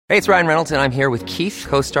Hey, it's Ryan Reynolds, and I'm here with Keith,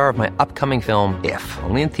 co-star of my upcoming film, If,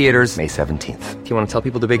 only in theaters May 17th. Do you want to tell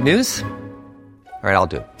people the big news? All right, I'll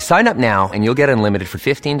do it. Sign up now and you'll get unlimited for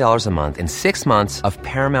 $15 a month and 6 months of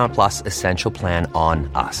Paramount Plus Essential Plan on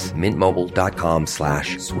us.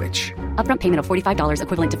 MintMobile.com/switch. Upfront payment of $45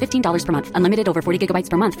 equivalent to $15 per month. Unlimited over 40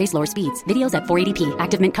 gigabytes per month. Face lower speeds. Videos at 480p.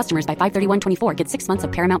 Active Mint customers by 531.24 get 6 months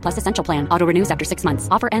of Paramount Plus Essential Plan. Auto renews after 6 months.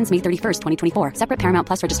 Offer ends May 31st, 2024. Separate Paramount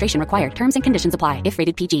Plus registration required. Terms and conditions apply if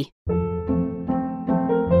rated PG.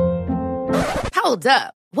 Hold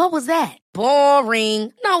up. What was that?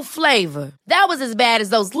 Boring. No flavor. That was as bad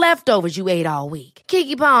as those leftovers you ate all week.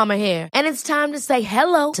 Keke Palmer here, and it's time to say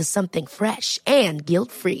hello to something fresh and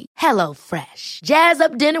guilt-free. Hello Fresh. Jazz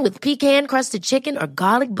up dinner with pecan-crusted chicken or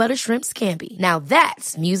garlic butter shrimp scampi. Now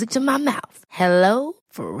that's music to my mouth. Hello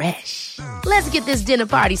Fresh. Let's get this dinner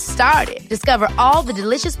party started. Discover all the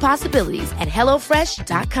delicious possibilities at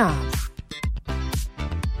HelloFresh.com.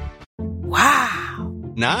 Wow.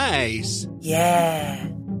 Nice. Yeah.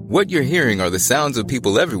 What you're hearing are the sounds of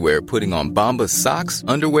people everywhere putting on Bombas socks,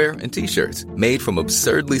 underwear, and T-shirts made from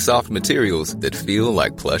absurdly soft materials that feel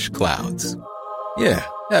like plush clouds. Yeah,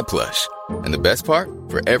 that plush. And the best part?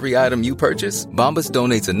 For every item you purchase, Bombas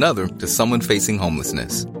donates another to someone facing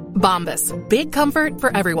homelessness. Bombas. Big comfort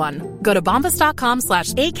for everyone. Go to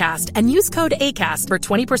bombas.com/ACAST and use code ACAST for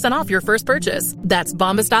 20% off your first purchase. That's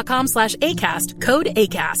bombas.com/ACAST. Code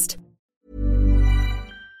ACAST.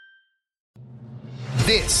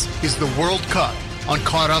 This is the World Cup on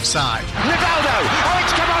Caught Offside. Ronaldo! Oh,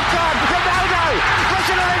 it's come on, God! Ronaldo!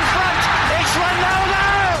 Brazil are in front! It's Ronaldo!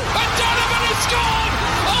 And Donovan has scored!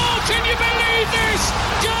 Oh, can you believe this?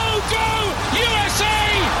 Go, go, USA!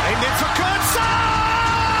 In it for Kurtza!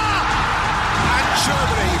 And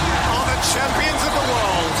Germany are the champions of the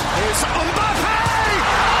world. It's Mbappe!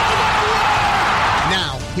 Oh, my word!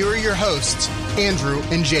 Now, here are your hosts, Andrew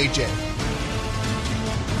and JJ.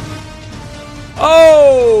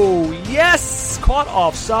 Oh, yes! Caught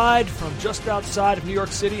Offside from just outside of New York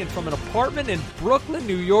City and from an apartment in Brooklyn,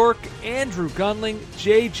 New York. Andrew Gunling,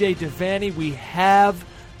 JJ Devaney. We have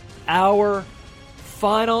our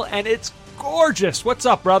final, and it's gorgeous. What's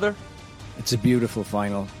up, brother? It's a beautiful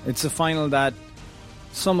final. It's a final that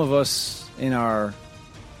some of us in our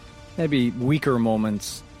maybe weaker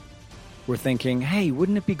moments were thinking, hey,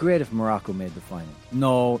 wouldn't it be great if Morocco made the final?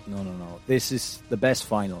 No. This is the best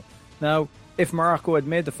final. Now, if Morocco had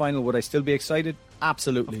made the final, would I still be excited?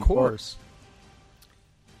 Absolutely. Of course.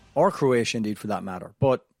 Or Croatia, indeed, for that matter.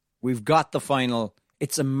 But we've got the final.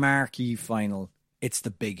 It's a marquee final. It's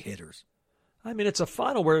the big hitters. I mean, it's a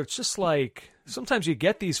final where it's just like, sometimes you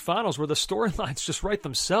get these finals where the storylines just write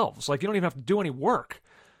themselves. Like, you don't even have to do any work.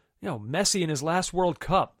 You know, Messi in his last World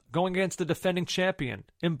Cup, going against the defending champion.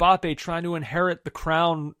 Mbappe trying to inherit the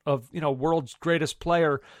crown of, world's greatest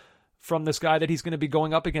player from this guy that he's going to be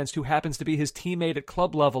going up against who happens to be his teammate at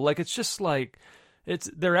club level. Like, it's just like,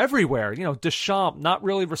 they're everywhere. Deschamps, not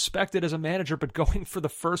really respected as a manager, but going for the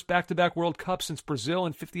first back-to-back World Cup since Brazil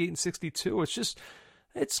in 58 and 62.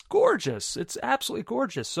 It's gorgeous. It's absolutely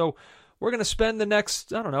gorgeous. So we're going to spend the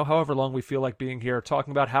next, I don't know, however long we feel like being here, talking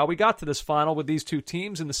about how we got to this final with these two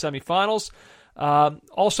teams in the semifinals.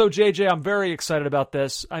 Also, JJ, I'm very excited about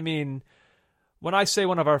this. I mean, when I say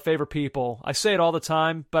one of our favorite people, I say it all the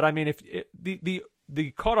time, but I mean, if the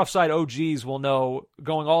Caught Offside OGs will know,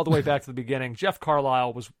 going all the way back to the beginning, Jeff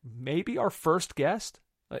Carlisle was maybe our first guest.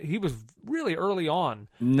 He was really early on.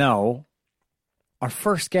 No. Our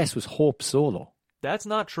first guest was Hope Solo. That's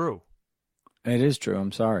not true. It is true.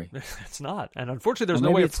 I'm sorry. It's not. And unfortunately, there's no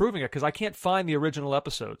way of proving it because I can't find the original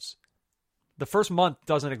episodes. The first month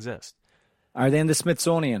doesn't exist. Are they in the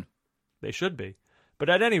Smithsonian? They should be. But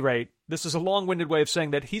at any rate, this is a long-winded way of saying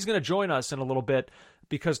that he's going to join us in a little bit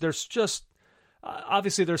because there's just,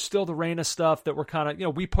 obviously there's still the Reina stuff that we're kind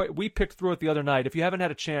of, we picked through it the other night. If you haven't had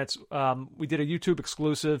a chance, we did a YouTube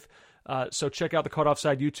exclusive. So check out the Caught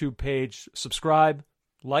Offside YouTube page, subscribe,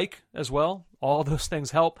 like as well. All those things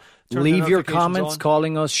help. Leave your comments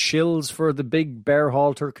calling us shills for the big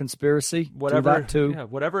Berhalter conspiracy. Whatever, do that too. Yeah,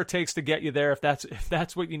 whatever it takes to get you there. If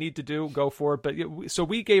that's what you need to do, go for it. But so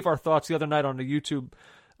we gave our thoughts the other night on the YouTube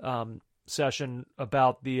session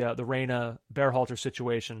about the Reina Berhalter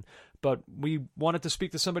situation. But we wanted to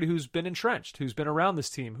speak to somebody who's been entrenched, who's been around this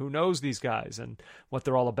team, who knows these guys and what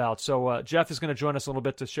they're all about. So Jeff is going to join us a little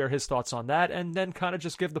bit to share his thoughts on that and then kind of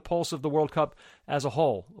just give the pulse of the World Cup as a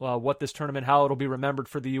whole, what this tournament, how it'll be remembered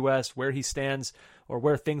for the U.S., where he stands or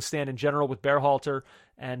where things stand in general with Berhalter,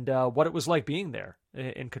 and what it was like being there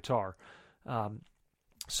in Qatar.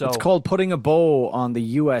 So it's called putting a bow on the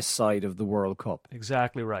U.S. side of the World Cup.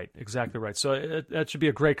 Exactly right. So that should be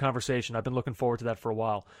a great conversation. I've been looking forward to that for a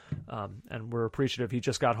while, and we're appreciative. He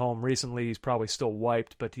just got home recently. He's probably still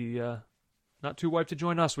wiped, but he not too wiped to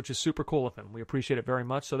join us, which is super cool of him. We appreciate it very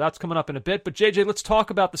much. So that's coming up in a bit. But JJ, let's talk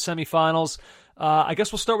about the semifinals. I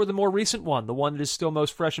guess we'll start with the more recent one, the one that is still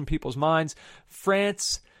most fresh in people's minds.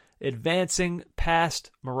 France advancing past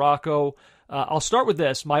Morocco. I'll start with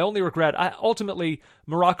this. My only regret, ultimately,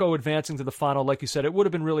 Morocco advancing to the final, like you said, it would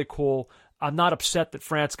have been really cool. I'm not upset that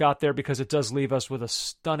France got there because it does leave us with a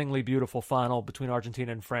stunningly beautiful final between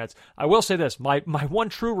Argentina and France. I will say this. My one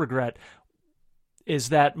true regret is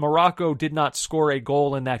that Morocco did not score a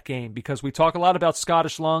goal in that game, because we talk a lot about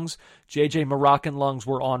Scottish lungs. JJ, Moroccan lungs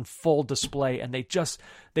were on full display, and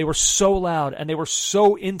they were so loud, and they were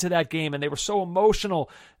so into that game, and they were so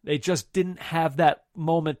emotional. They just didn't have that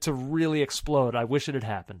moment to really explode. I wish it had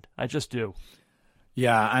happened. I just do.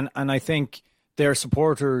 Yeah, and I think their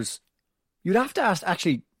supporters, you'd have to ask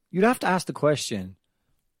the question,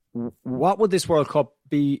 what would this World Cup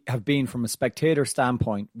have been from a spectator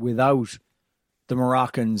standpoint without the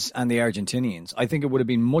Moroccans and the Argentinians? I think it would have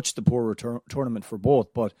been much the poorer tournament for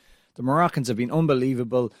both, but the Moroccans have been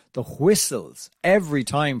unbelievable. The whistles every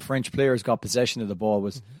time French players got possession of the ball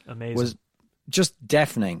was amazing, was just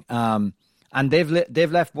deafening. And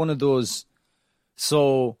they've left one of those.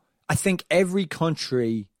 So I think every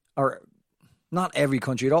country, or not every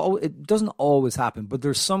country, it doesn't always happen, but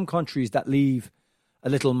there's some countries that leave a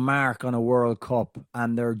little mark on a World Cup,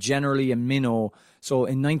 and they're generally a minnow. So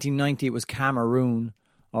in 1990, it was Cameroon,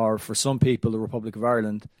 or for some people, the Republic of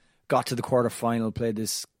Ireland, got to the quarterfinal, played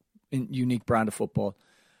this unique brand of football.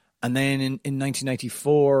 And then in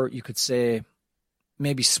 1994, you could say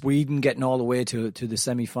maybe Sweden getting all the way to the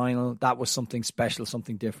semi-final. That was something special,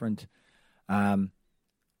 something different. And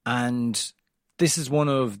this is one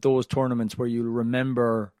of those tournaments where you'll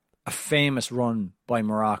remember a famous run by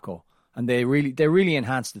Morocco. And they really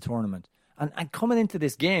enhanced the tournament. And coming into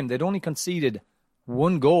this game, they'd only conceded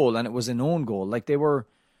one goal, and it was an own goal. Like they were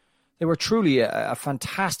truly a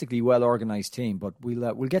fantastically well organized team. But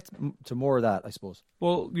we'll get to more of that, I suppose.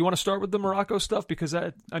 Well, you want to start with the Morocco stuff, because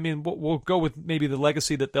we'll go with maybe the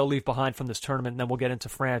legacy that they'll leave behind from this tournament, and then we'll get into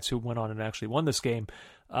France, who went on and actually won this game.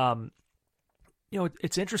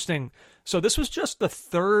 It's interesting. So this was just the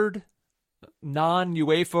third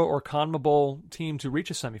non-UEFA or CONMEBOL team to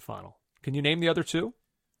reach a semifinal. Can you name the other two?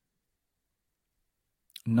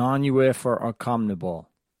 Non-UEFA or CONMEBOL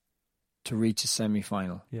to reach a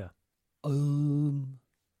semi-final. Yeah. No,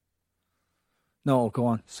 go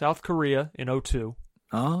on. South Korea in 2002.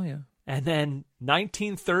 Oh, yeah. And then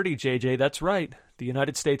 1930, JJ, that's right, the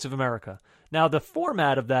United States of America. Now, the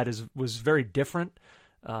format of that was very different.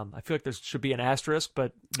 I feel like there should be an asterisk,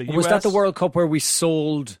 but the U.S. Was that the World Cup where we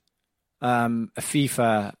sold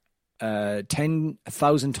FIFA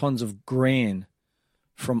 10,000 tons of grain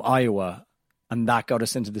from Iowa, and that got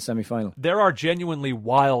us into the semi-final? There are genuinely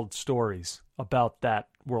wild stories about that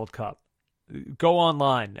World Cup. Go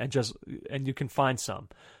online and you can find some.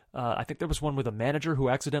 I think there was one with a manager who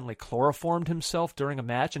accidentally chloroformed himself during a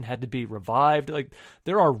match and had to be revived. Like,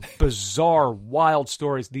 there are bizarre, wild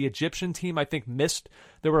stories. The Egyptian team, I think, missed.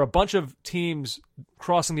 There were a bunch of teams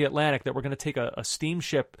crossing the Atlantic that were going to take a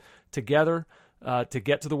steamship together to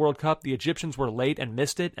get to the World Cup. The Egyptians were late and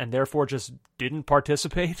missed it, and therefore just didn't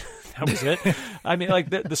participate. That was it. I mean, like,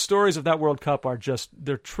 the stories of that World Cup are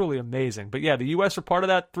they're truly amazing. But yeah, the U.S. are part of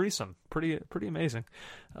that threesome. Pretty amazing.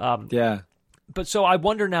 Yeah. But so I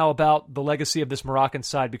wonder now about the legacy of this Moroccan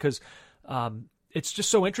side, because it's just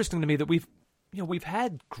so interesting to me that we've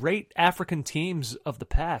had great African teams of the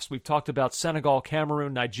past. We've talked about Senegal,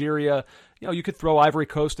 Cameroon, Nigeria. You could throw Ivory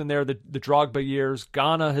Coast in there, the Drogba years.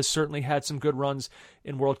 Ghana has certainly had some good runs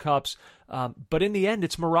in World Cups. But in the end,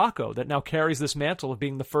 it's Morocco that now carries this mantle of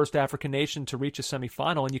being the first African nation to reach a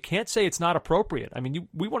semifinal. And you can't say it's not appropriate. I mean,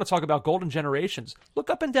 we want to talk about golden generations. Look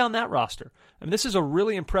up and down that roster. I mean, this is a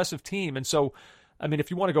really impressive team. And so, I mean, if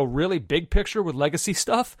you want to go really big picture with legacy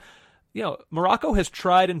stuff, Morocco has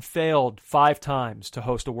tried and failed 5 times to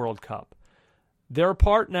host a World Cup. They're a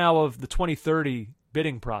part now of the 2030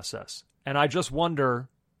 bidding process. And I just wonder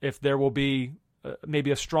if there will be maybe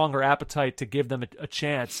a stronger appetite to give them a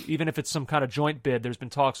chance, even if it's some kind of joint bid. There's been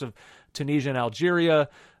talks of Tunisia and Algeria.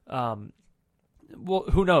 Well,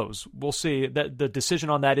 who knows? We'll see. That the decision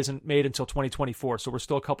on that isn't made until 2024, so we're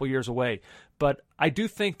still a couple years away. But I do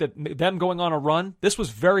think that them going on a run, this was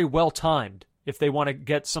very well timed. If they want to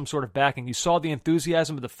get some sort of backing, you saw the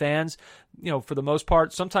enthusiasm of the fans. For the most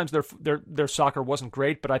part, sometimes their soccer wasn't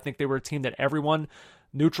great, but I think they were a team that everyone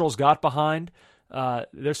neutrals got behind.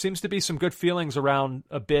 there seems to be some good feelings around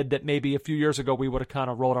a bid that maybe a few years ago we would have kind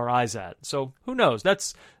of rolled our eyes at. So who knows?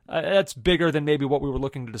 That's bigger than maybe what we were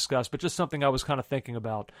looking to discuss, but just something I was kind of thinking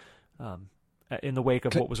about in the wake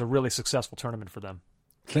of what was a really successful tournament for them.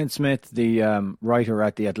 Clint Smith, the writer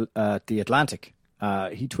at the Atlantic,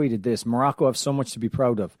 he tweeted this: Morocco have so much to be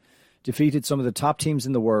proud of. Defeated some of the top teams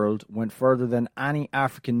in the world, went further than any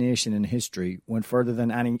African nation in history, went further than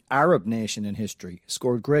any Arab nation in history,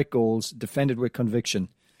 scored great goals, defended with conviction,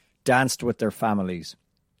 danced with their families,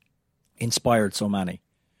 inspired so many.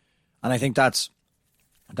 And I think that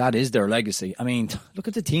is their legacy. I mean, look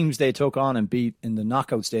at the teams they took on and beat in the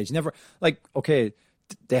knockout stage.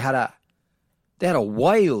 They had a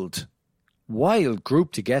wild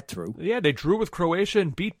group to get through. Yeah, they drew with Croatia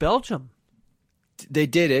and beat Belgium. They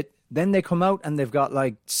did it. Then they come out and they've got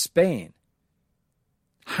like Spain.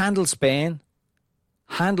 Handle Spain.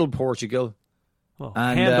 Handle Portugal. Well,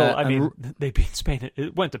 and they beat Spain.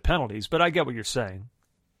 It went to penalties, but I get what you're saying.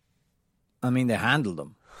 I mean, they handled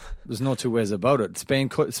them. There's no two ways about it. Spain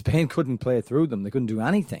couldn't play through them. They couldn't do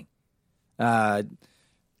anything. They're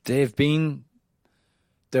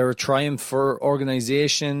a triumph for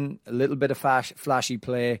organisation, a little bit of flashy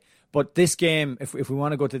play. But this game, if we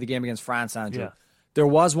want to go to the game against France, Andrew, there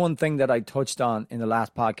was one thing that I touched on in the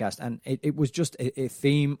last podcast, and it was just a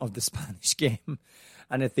theme of the Spanish game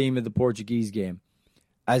and a theme of the Portuguese game.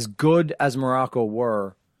 As good as Morocco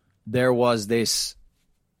were, there was this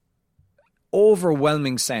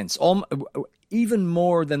overwhelming sense, even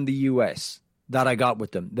more than the US, that I got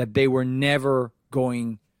with them, that they were never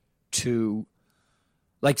going to,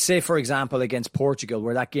 like, say, for example, against Portugal,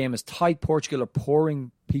 where that game is tight. Portugal are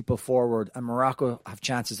pouring people forward and Morocco have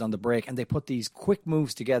chances on the break, and they put these quick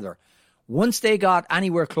moves together. Once they got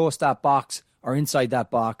anywhere close to that box or inside that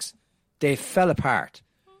box, they fell apart.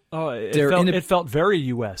 Oh, it felt very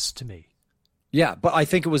US to me. Yeah, but I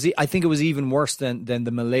think it was even worse than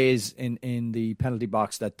the malaise in the penalty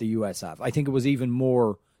box that the US have. I think it was even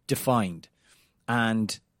more defined.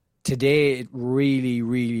 And today it really,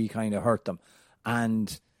 really kind of hurt them.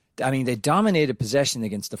 And I mean, they dominated possession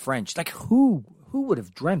against the French. Like, who would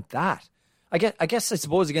have dreamt that? I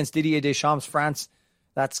suppose against Didier Deschamps' France,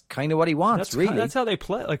 that's kind of what he wants. That's how they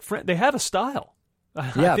play. Like, they have a style.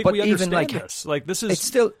 Yeah, I think but we even understand this. Like, this is, it's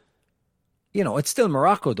still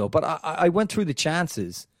Morocco though. But I went through the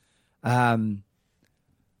chances, and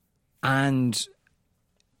there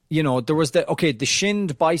was the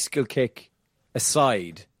shinned bicycle kick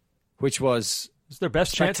aside, which was their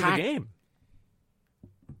best chance of the game.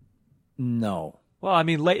 No. Well, I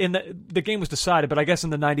mean, late in the game was decided, but I guess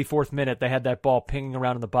in the 94th minute they had that ball pinging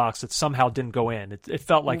around in the box that somehow didn't go in. It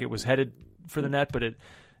felt like it was headed for the net, but it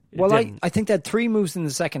didn't. I think that 3 moves in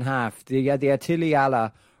the second half. They had the Attili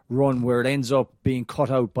Ala run where it ends up being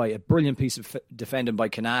cut out by a brilliant piece of defending by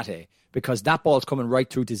Kanate, because that ball's coming right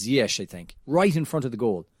through to Ziyech, I think, right in front of the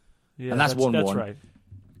goal. Yeah, and that's 1-1. That's right.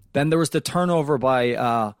 Then there was the turnover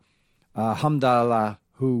by Hamdallah,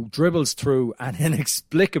 who dribbles through and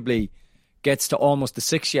inexplicably gets to almost the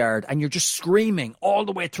 6 yard, and you're just screaming all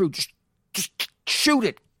the way through, just shoot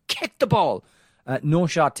it, kick the ball. No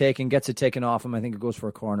shot taken, gets it taken off him. I think it goes for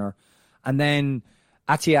a corner. And then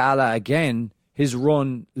Attila Ala again, his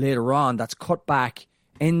run later on, that's cut back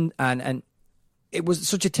in, and it was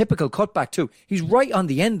such a typical cutback too. He's right on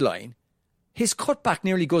the end line. His cutback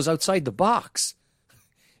nearly goes outside the box.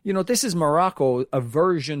 This is Morocco, a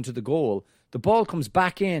version to the goal. The ball comes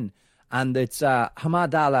back in, and it's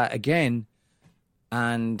Hamad Allah again,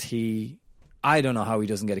 and I don't know how he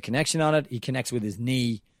doesn't get a connection on it. He connects with his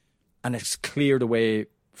knee, and it's cleared away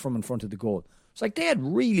from in front of the goal. It's like they had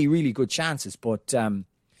really, really good chances, but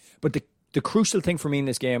the crucial thing for me in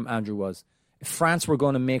this game, Andrew, was if France were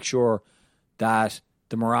going to make sure that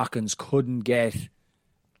the Moroccans couldn't get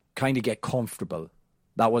comfortable,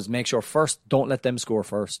 that was make sure first, don't let them score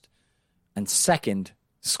first, and second,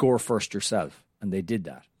 score first yourself. And they did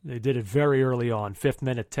that. They did it very early on. 5th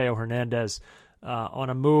minute, Teo Hernandez on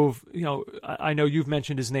a move. I know you've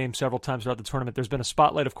mentioned his name several times throughout the tournament. There's been a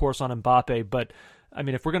spotlight, of course, on Mbappe, but I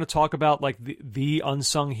mean, if we're going to talk about like the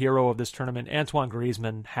unsung hero of this tournament, Antoine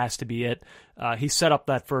Griezmann has to be it. He set up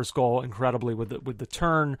that first goal incredibly with the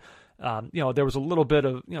turn. There was a little bit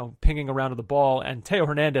of pinging around to the ball, and Teo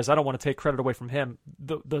Hernandez, I don't want to take credit away from him.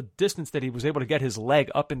 The distance that he was able to get his leg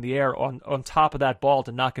up in the air on top of that ball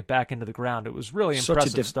to knock it back into the ground, it was really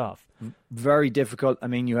impressive stuff. Very difficult. I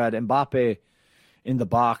mean, you had Mbappe in the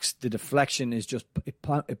box. The deflection is just it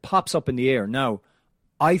pops up in the air. Now,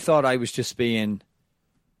 I thought I was just being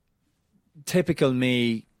typical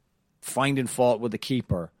me, finding fault with the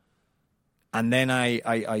keeper. And then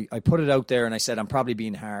I put it out there and I said, I'm probably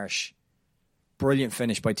being harsh. brilliant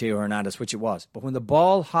finish by Theo Hernandez, which it was. But when the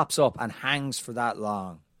ball hops up and hangs for that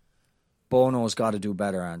long, Bono's got to do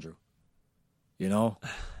better, Andrew. You know?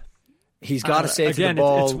 He's got to say again, to the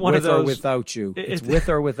ball, it's with or without you. It's with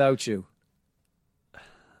or without you.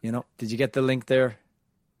 You know? Did you get the link there?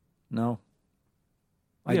 No?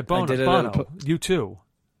 Bono. You too.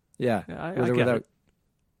 Yeah. I get it.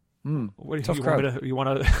 What do you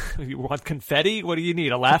want? You want confetti? What do you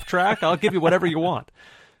need? A laugh track? I'll give you whatever you want.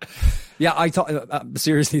 Yeah, I thought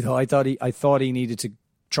seriously though. I thought he needed to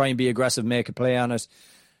try and be aggressive, make a play on it.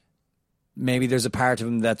 Maybe there's a part of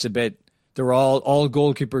him that's a bit. They're all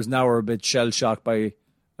goalkeepers now are a bit shell shocked by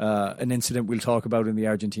an incident we'll talk about in the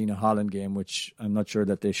Argentina-Holland game, which I'm not sure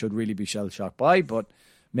that they should really be shell shocked by, but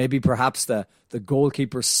maybe perhaps the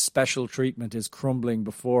goalkeeper's special treatment is crumbling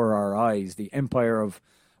before our eyes. The empire of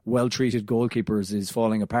well-treated goalkeepers is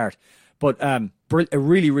falling apart. But a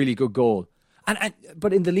really, really good goal.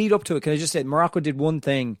 But in the lead up to it, can I just say, Morocco did one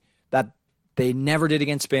thing that they never did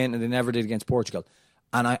against Spain and they never did against Portugal.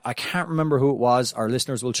 And I can't remember who it was. Our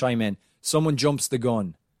listeners will chime in. Someone jumps the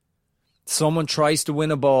gun. Someone tries to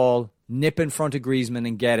win a ball, nip in front of Griezmann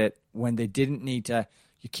and get it when they didn't need to.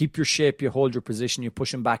 You keep your shape, you hold your position, you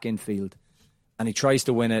push him back infield. And he tries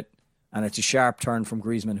to win it. And it's a sharp turn from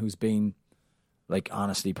Griezmann, who's been, like,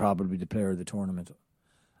 honestly, probably the player of the tournament.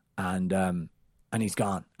 And he's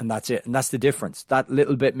gone. And that's it. And that's the difference. That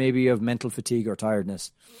little bit maybe of mental fatigue or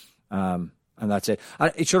tiredness. And that's it.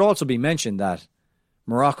 It should also be mentioned that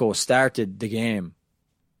Morocco started the game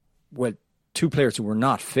with two players who were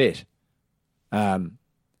not fit. Roman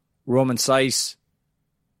Saiz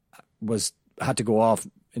had to go off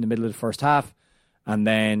in the middle of the first half. And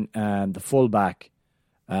then the fullback,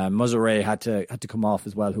 Muzare, had to come off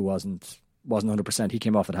as well, who wasn't 100%. He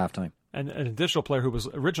came off at halftime. And an additional player who was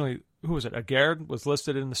originally, who was it? Aguerd was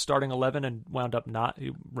listed in the starting 11 and wound up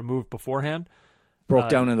removed beforehand. Broke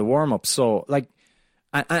down in the warm-up. So, like,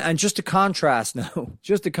 and just to contrast now,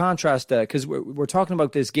 because we're talking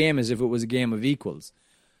about this game as if it was a game of equals.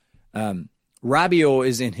 Rabiot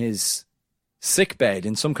is in his sickbed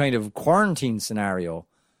in some kind of quarantine scenario,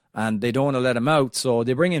 and they don't want to let him out, so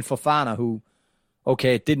they bring in Fofana, who,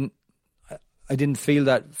 okay, I didn't feel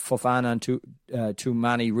that Fofana and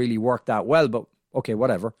Toumani really worked that well, but okay,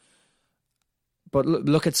 whatever. But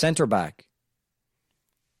look at centre-back.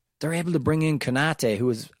 They're able to bring in Konate, who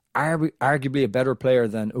is arguably a better player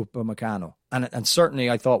than Upamecano, and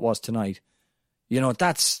certainly I thought was tonight. You know,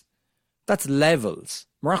 that's levels.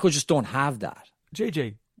 Morocco just don't have that.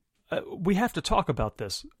 JJ, we have to talk about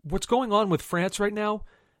this. What's going on with France right now?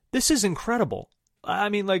 This is incredible. I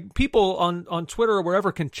mean, like, people on Twitter or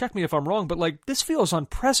wherever can check me if I'm wrong, but, like, this feels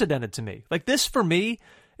unprecedented to me. Like, this, for me,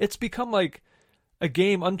 it's become like a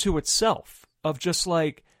game unto itself of just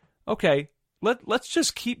like, okay, let's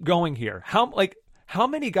just keep going here. How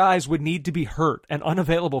many guys would need to be hurt and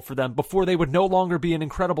unavailable for them before they would no longer be an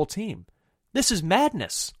incredible team? This is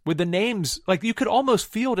madness with the names. Like, you could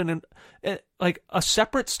almost field like a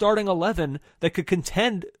separate starting 11 that could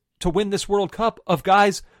contend to win this World Cup of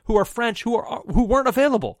guys who are French who weren't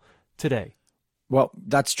available today. Well,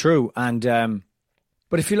 that's true. And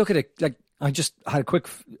but if you look at it, like, I just had a quick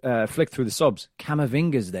flick through the subs.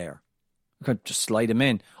 Camavinga's there. I could just slide him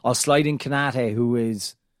in. I'll slide in Konate, who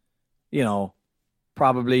is, you know,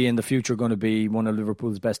 probably in the future going to be one of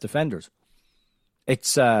Liverpool's best defenders.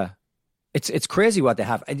 It's crazy what they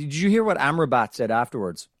have. And did you hear what Amrabat said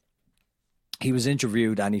afterwards? He was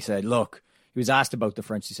interviewed and he said, look, he was asked about the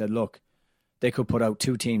French. He said, look, they could put out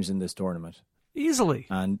 2 teams in this tournament. Easily.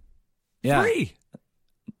 And yeah. 3.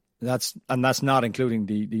 That's not including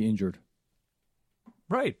the injured.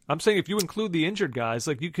 Right. I'm saying if you include the injured guys,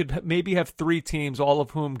 like, you could maybe have 3 teams, all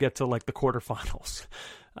of whom get to, like, the quarterfinals.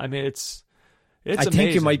 I mean, it's I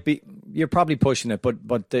amazing. think you're probably pushing it,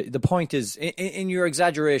 but the point is, in your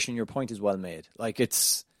exaggeration, your point is well made. Like,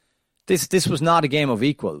 this was not a game of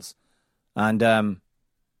equals. And,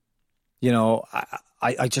 you know,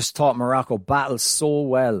 I just thought Morocco battled so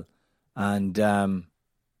well. And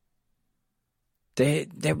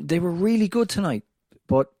they were really good tonight.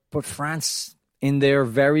 But France, in their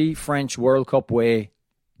very French World Cup way,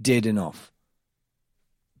 did enough.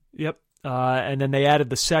 Yep. And then they added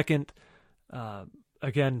the second.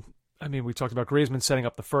 Again, I mean, we talked about Griezmann setting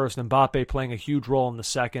up the first, and Mbappe playing a huge role in the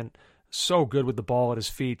second. So good with the ball at his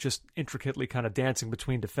feet, just intricately kind of dancing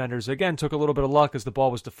between defenders. Again, took a little bit of luck as the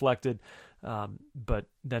ball was deflected, but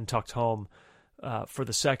then tucked home for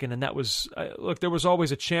the second. And that was, look, there was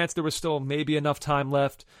always a chance. There was still maybe enough time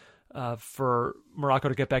left for Morocco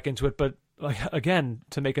to get back into it. But again,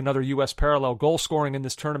 to make another U.S. parallel, goal scoring in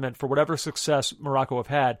this tournament, for whatever success Morocco have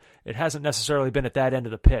had, it hasn't necessarily been at that end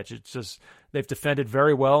of the pitch. It's just they've defended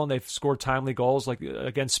very well, and they've scored timely goals. Like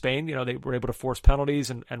against Spain, they were able to force penalties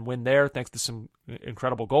and win there thanks to some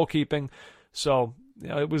incredible goalkeeping. So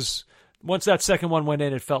it was, once that second one went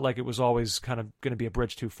in, it felt like it was always kind of going to be a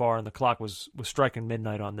bridge too far, and the clock was striking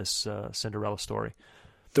midnight on this Cinderella story.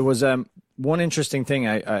 There was one interesting thing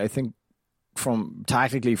I think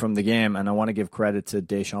tactically from the game, and I want to give credit to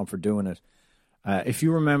Deschamps for doing it. If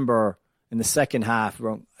you remember in the second half,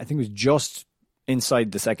 I think it was just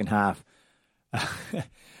inside the second half,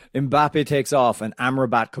 Mbappe takes off and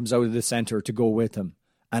Amrabat comes out of the centre to go with him,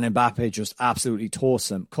 and Mbappe just absolutely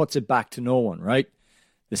toasts him, cuts it back to no one, right?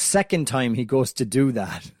 The second time he goes to do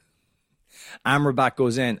that, Amrabat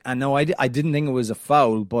goes in, and no, I didn't think it was a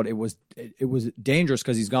foul, but it was dangerous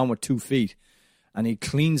because he's gone with 2 feet. And he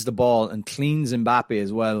cleans the ball and cleans Mbappe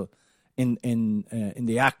as well in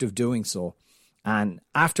the act of doing so. And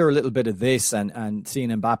after a little bit of this and seeing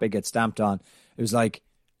Mbappe get stamped on, it was like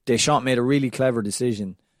Deschamps made a really clever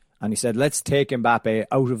decision. And he said, let's take Mbappe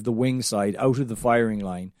out of the wing side, out of the firing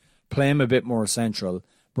line, play him a bit more central,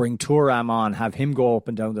 bring Thuram on, have him go up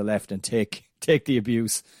and down the left and take the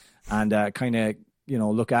abuse and kind of,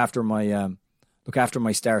 look after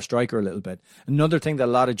my star striker a little bit. Another thing that a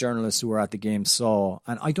lot of journalists who were at the game saw,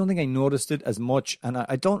 and I don't think I noticed it as much, and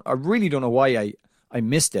I really don't know why I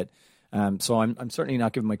missed it. So I'm certainly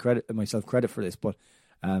not giving myself credit for this, but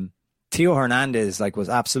Theo Hernandez was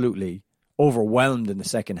absolutely overwhelmed in the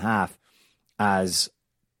second half as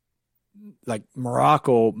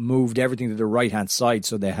Morocco moved everything to the right hand side.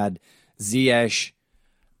 So they had Ziyech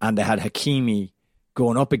and they had Hakimi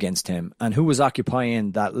going up against him, and who was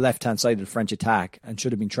occupying that left-hand side of the French attack and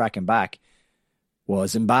should have been tracking back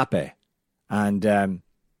was Mbappe. And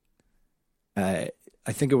I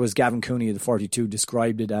think it was Gavin Cooney of the 42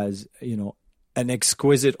 described it as, an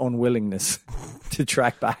exquisite unwillingness to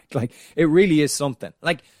track back. It really is something.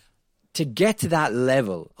 To get to that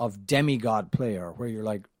level of demigod player where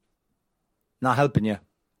you're not helping you,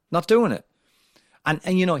 not doing it. And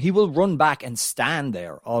he will run back and stand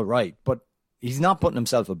there, all right, but he's not putting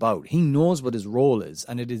himself about. He knows what his role is,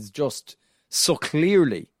 and it is just so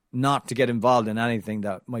clearly not to get involved in anything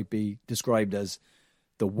that might be described as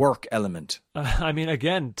the work element.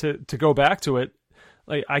 Again, to go back to it,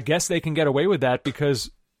 I guess they can get away with that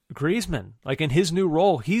because Griezmann, in his new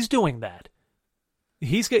role, he's doing that.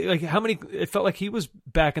 He's getting, it felt like he was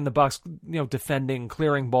back in the box, defending,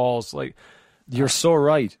 clearing balls. You're so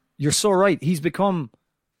right. You're so right. He's become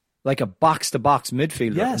a box-to-box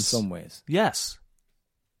midfielder in some ways. Yes.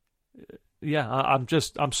 Yeah,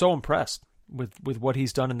 I'm so impressed with what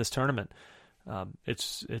he's done in this tournament.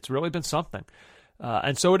 It's really been something.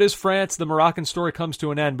 And so it is France. The Moroccan story comes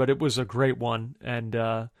to an end, but it was a great one.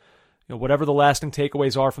 And whatever the lasting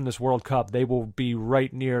takeaways are from this World Cup, they will be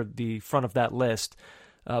right near the front of that list.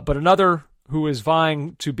 But another who is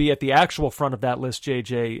vying to be at the actual front of that list,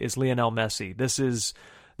 JJ, is Lionel Messi.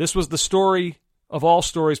 This was the story of all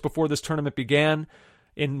stories before this tournament began,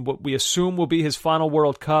 in what we assume will be his final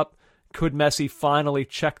World Cup. Could Messi finally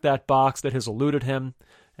check that box that has eluded him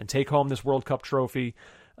and take home this World Cup trophy?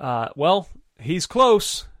 Well, he's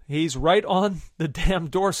close. He's right on the damn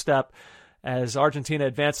doorstep as Argentina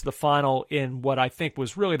advanced to the final in what I think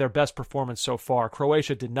was really their best performance so far.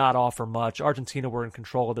 Croatia did not offer much. Argentina were in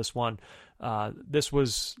control of this one. This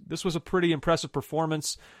was a pretty impressive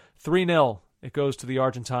performance. 3-0. It goes to the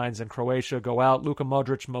Argentines, and Croatia go out. Luka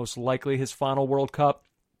Modric, most likely his final World Cup.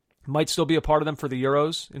 Might still be a part of them for the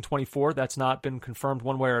Euros in 24. That's not been confirmed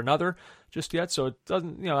one way or another just yet. So it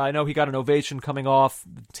doesn't, I know he got an ovation coming off.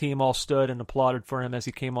 The team all stood and applauded for him as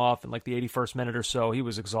he came off in the 81st minute or so. He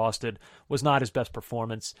was exhausted. Was not his best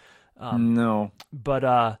performance. No.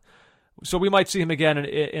 But so we might see him again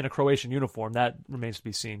in a Croatian uniform. That remains to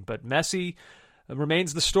be seen. But Messi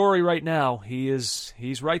remains the story right now. He's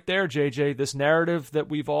right there, JJ. This narrative that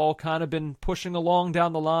we've all kind of been pushing along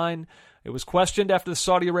down the line. It was questioned after the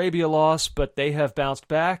Saudi Arabia loss, but they have bounced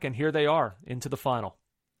back, and here they are into the final.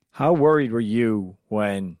 How worried were you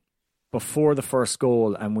when, before the first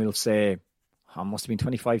goal, and we'll say, must have been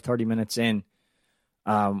 25, 30 minutes in,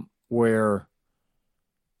 where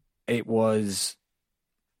it was,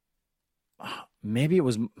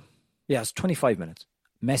 it's 25 minutes.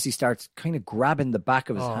 Messi starts kind of grabbing the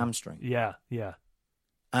back of his hamstring. Yeah.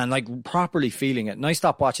 And properly feeling it. And I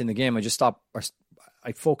stopped watching the game. I just stopped.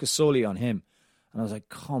 I focused solely on him. And I was like,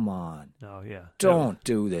 come on. Oh, yeah. Don't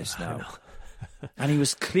do this now. And he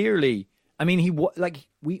was clearly,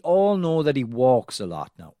 we all know that he walks a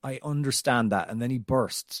lot now. I understand that. And then he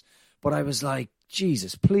bursts. But I was like,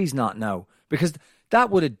 Jesus, please not now. Because that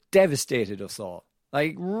would have devastated us all.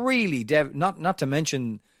 Like, really, not to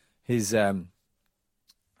mention his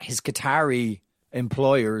Qatari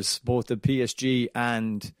employers, both the PSG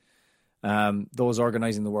and those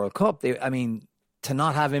organising the World Cup. To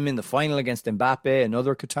not have him in the final against Mbappe,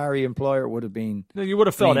 another Qatari employer, would have been... No, you would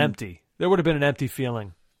have felt empty. There would have been an empty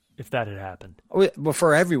feeling if that had happened. But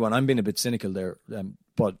for everyone, I'm being a bit cynical there,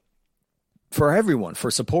 but for everyone,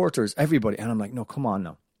 for supporters, everybody, and I'm like, no, come on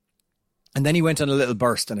now. And then he went on a little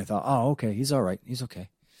burst, and I thought, oh, okay, he's all right, he's okay.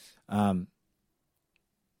 And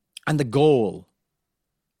the goal,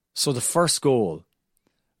 so the first goal,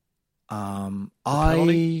 I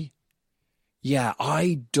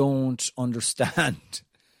don't understand.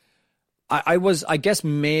 I guess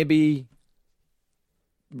maybe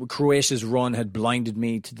Croatia's run had blinded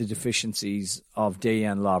me to the deficiencies of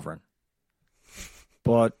Dejan Lovren.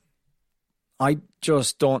 But I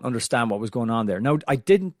just don't understand what was going on there. Now, I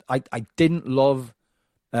didn't love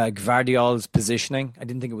Gvardiol's positioning. I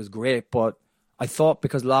didn't think it was great, but I thought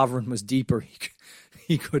because Lovren was deeper,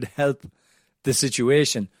 he could help the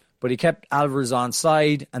situation. But he kept Alvarez on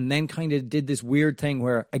side and then kind of did this weird thing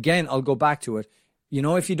where, again, I'll go back to it. You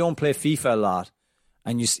know, if you don't play FIFA a lot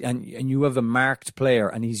and you have a marked player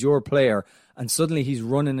and he's your player and suddenly he's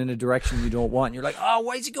running in a direction you don't want, and you're like, oh,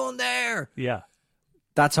 why is he going there? Yeah.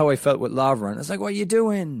 That's how I felt with Lovren. It's like, what are you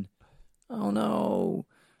doing? Oh, no.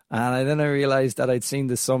 And then I realized that I'd seen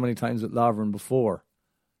this so many times with Lovren before.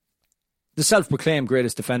 The self-proclaimed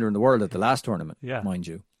greatest defender in the world at the last tournament, mind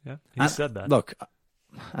you. Yeah, he said that. Look,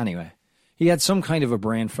 anyway, he had some kind of a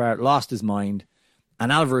brain fart, lost his mind,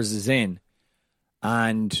 and Alvarez is in.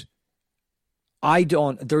 And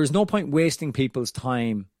there is no point wasting people's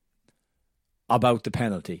time about the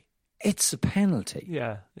penalty. It's a penalty.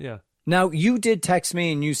 Yeah. Now, you did text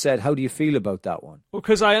me and you said, how do you feel about that one? Well,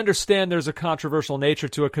 because I understand there's a controversial nature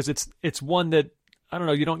to it because it's one that, I don't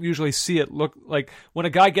know, you don't usually see it look like when a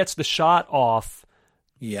guy gets the shot off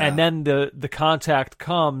and then the contact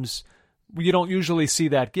comes, you don't usually see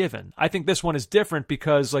that given. I think this one is different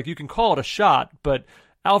because like you can call it a shot, but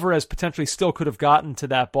Alvarez potentially still could have gotten to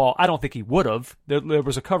that ball. I don't think he would have. There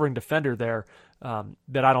was a covering defender there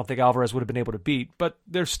that I don't think Alvarez would have been able to beat, but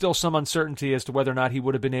there's still some uncertainty as to whether or not he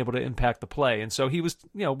would have been able to impact the play. And so he was,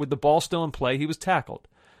 with the ball still in play, he was tackled.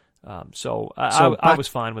 I was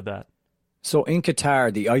fine with that. So in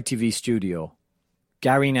Qatar, the ITV studio,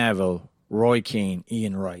 Gary Neville, Roy Keane,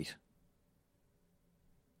 Ian Wright,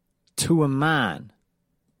 to a man,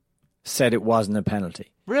 said it wasn't a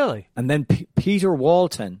penalty. Really? And then Peter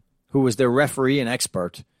Walton, who was their referee and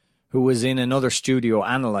expert, who was in another studio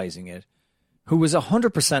analysing it, who was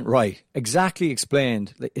 100% right, exactly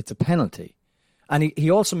explained that it's a penalty. And he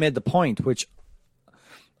also made the point, which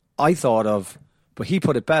I thought of, but he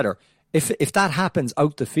put it better. If that happens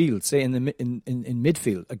out the field, say in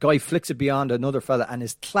midfield, a guy flicks it beyond another fella and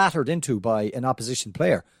is clattered into by an opposition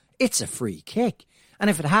player, it's a free kick. And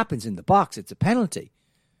if it happens in the box, it's a penalty.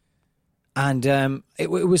 And it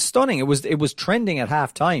was stunning. It was trending at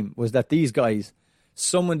half time. Was that these guys?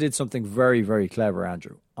 Someone did something very, very clever,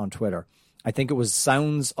 Andrew, on Twitter. I think it was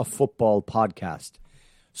Sounds of Football podcast.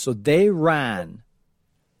 So they ran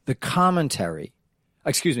the commentary.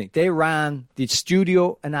 They ran the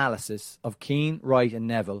studio analysis of Keane, Wright, and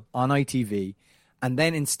Neville on ITV, and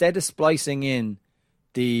then instead of splicing in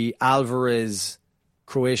the Alvarez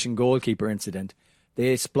Croatian goalkeeper incident,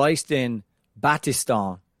 they spliced in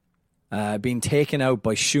Battiston being taken out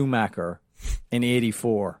by Schumacher in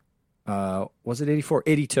 84. Was it 84?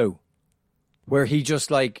 82. Where he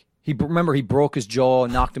just he broke his jaw,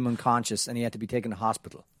 knocked him unconscious, and he had to be taken to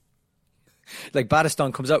hospital. Like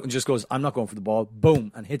Battiston comes out and just goes, I'm not going for the ball,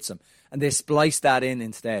 boom, and hits him. And they spliced that in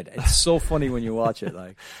instead. It's so funny when you watch it.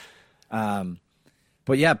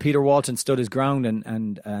 But yeah, Peter Walton stood his ground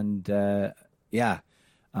and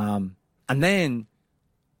then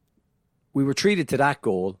we were treated to that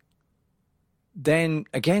goal. Then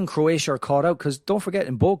again, Croatia are caught out because don't forget,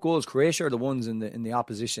 in both goals, Croatia are the ones in the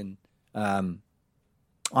opposition on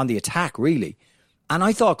the attack, really. And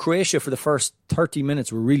I thought Croatia for the first 30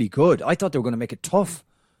 minutes were really good. I thought they were going to make it tough.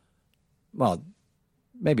 Well,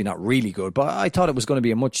 maybe not really good, but I thought it was going to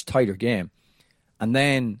be a much tighter game. And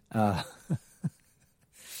then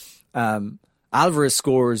Alvarez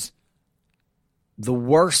scores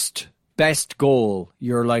the best goal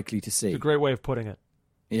you're likely to see. It's a great way of putting it.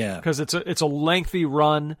 Yeah. Because it's a lengthy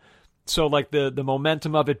run, so the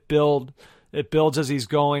momentum of it builds as he's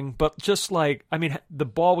going, but the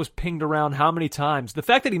ball was pinged around how many times? The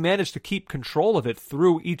fact that he managed to keep control of it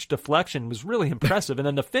through each deflection was really impressive, and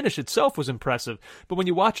then the finish itself was impressive. But when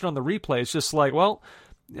you watch it on the replay, it's just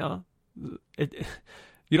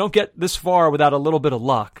you don't get this far without a little bit of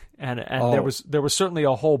luck, and there was certainly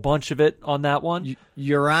a whole bunch of it on that one.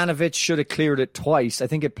 Juranovic should have cleared it twice. I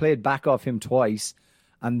think it played back off him twice,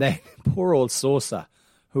 and then poor old Sosa,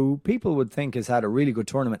 who people would think has had a really good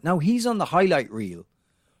tournament. Now he's on the highlight reel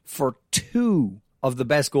for 2 of the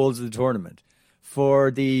best goals of the tournament,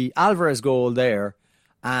 for the Alvarez goal there,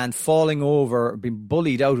 and falling over, being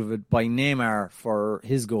bullied out of it by Neymar for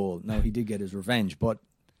his goal. Now, he did get his revenge, but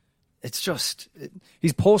it's just,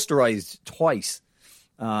 he's posterized twice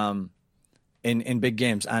in big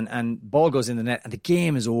games, and ball goes in the net, and the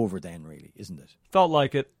game is over then, really, isn't it? Felt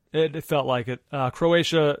like it. It felt like it.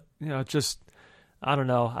 Croatia, just, I don't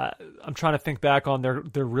know. I'm trying to think back on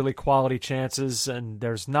their really quality chances, and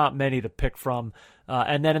there's not many to pick from.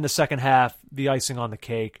 And then in the second half, the icing on the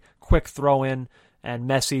cake, quick throw in, and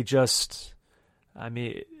Messi just,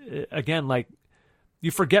 again, like,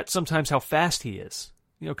 you forget sometimes how fast he is.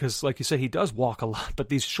 Because like you said, he does walk a lot, but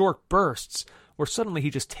these short bursts where suddenly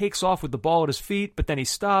he just takes off with the ball at his feet, but then he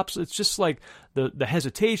stops. It's just like the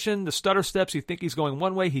hesitation, the stutter steps. You think he's going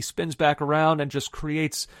one way, he spins back around and just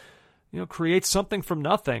creates something from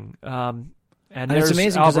nothing. And there's it's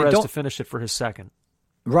amazing Alvarez to finish it for his second.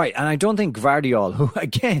 Right, and I don't think Gvardiol, who,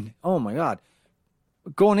 again, oh my God,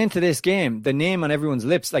 going into this game, the name on everyone's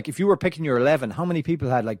lips, like if you were picking your 11, how many people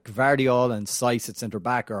had like Gvardiol and Saiss at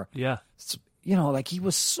centre-back? Like he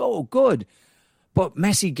was so good. But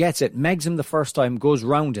Messi gets it, megs him the first time, goes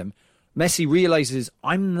round him. Messi realises,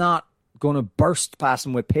 I'm not going to burst past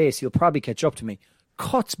him with pace. He'll probably catch up to me.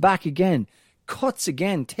 Cuts back again, cuts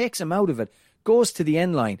again, takes him out of it, goes to the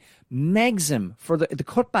end line, megs him. For the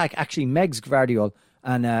cutback actually megs Gvardiol,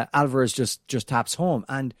 and Alvarez just taps home.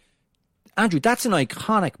 And Andrew, that's an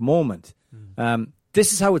iconic moment.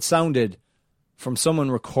 This is how it sounded from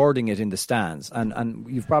someone recording it in the stands. And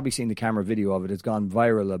you've probably seen the camera video of it. It's gone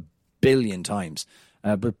viral a billion times.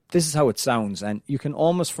 But this is how it sounds. And you can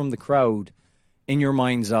almost, from the crowd, in your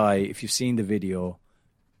mind's eye, if you've seen the video,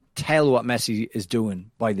 tell what Messi is doing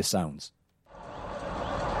by the sounds.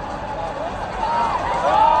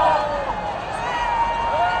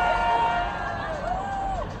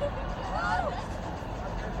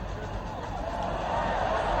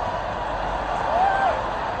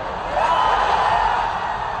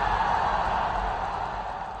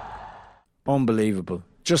 Unbelievable.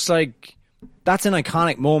 Just like, that's an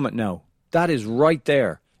iconic moment now. That is right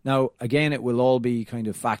there. Now, again, it will all be kind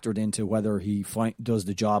of factored into whether he does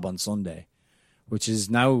the job on Sunday, which is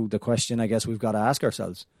now the question I guess we've got to ask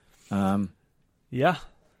ourselves. Yeah.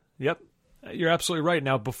 Yep. You're absolutely right.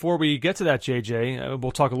 Now, before we get to that, JJ,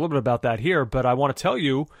 we'll talk a little bit about that here, but I want to tell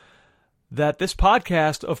you that this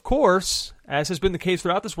podcast, of course, as has been the case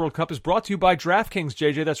throughout this World Cup, is brought to you by DraftKings,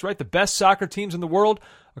 JJ. That's right. The best soccer teams in the world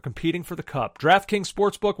are competing for the Cup. DraftKings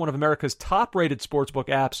Sportsbook, one of America's top-rated sportsbook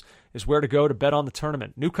apps, is where to go to bet on the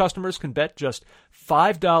tournament. New customers can bet just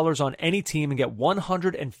 $5 on any team and get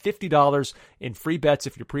 $150 in free bets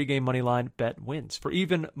if your pregame moneyline bet wins. For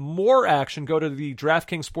even more action, go to the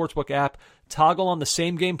DraftKings Sportsbook app, toggle on the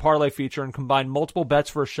same-game parlay feature, and combine multiple bets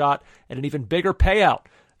for a shot at an even bigger payout.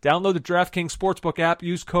 Download the DraftKings Sportsbook app,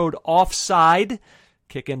 use code OFFSIDE,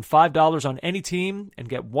 kick in $5 on any team, and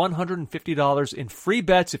get $150 in free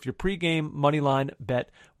bets if your pregame moneyline bet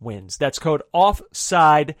wins. That's code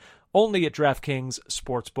OFFSIDE, only at DraftKings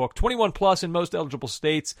Sportsbook. 21 plus in most eligible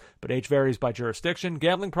states, but age varies by jurisdiction.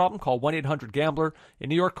 Gambling problem? Call 1-800-GAMBLER. In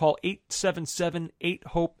New York, call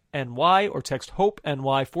 877-8-HOPE-NY or text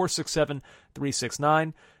HOPE-NY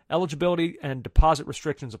 467-369. Eligibility and deposit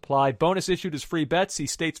restrictions apply. Bonus issued as free bets. See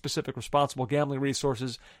state-specific responsible gambling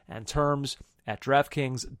resources and terms at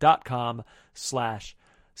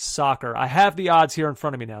DraftKings.com/soccer. I have the odds here in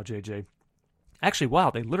front of me now, JJ. Actually, wow,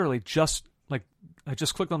 they literally just, I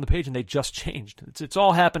just clicked on the page and they just changed. It's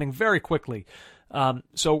all happening very quickly.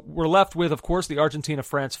 So we're left with, of course, the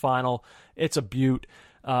Argentina-France final. It's a beaut.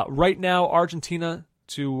 Right now, Argentina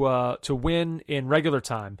to win in regular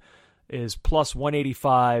time is plus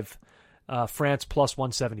 185, France plus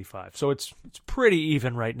 175. So it's pretty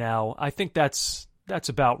even right now. I think that's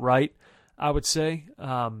about right, I would say.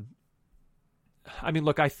 Look,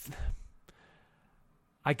 I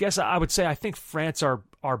guess I would say I think France are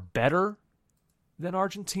better than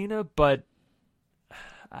Argentina, but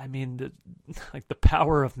I mean, the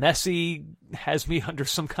power of Messi has me under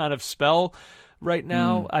some kind of spell right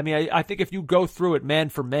now. I mean, I think if you go through it man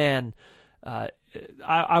for man,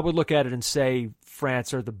 I would look at it and say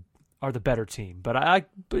France are the better team. But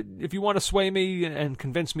if you want to sway me and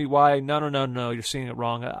convince me why, no, you're seeing it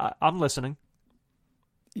wrong, I'm listening.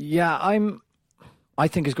 Yeah, I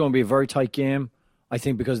think it's going to be a very tight game. I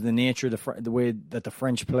think because of the nature of the way that the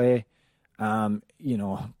French play,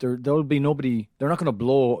 There'll be nobody. They're not going to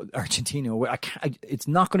blow Argentina away. It's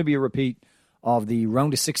not going to be a repeat of the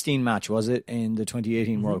round of 16 match, was it, in the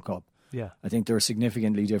 2018 World Cup? Yeah, I think they're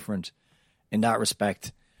significantly different in that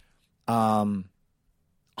respect. I'm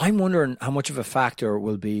wondering how much of a factor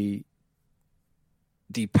will be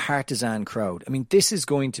the partisan crowd. I mean, this is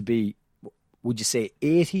going to be, would you say,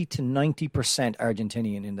 80 to 90%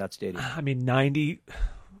 Argentinian in that stadium? I mean, 90.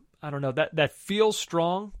 I don't know. That feels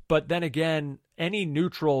strong, but then again, any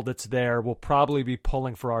neutral that's there will probably be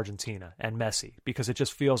pulling for Argentina and Messi, because it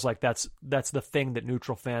just feels like that's the thing that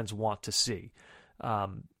neutral fans want to see.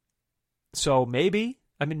 So maybe,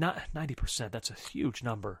 I mean, not 90%. That's a huge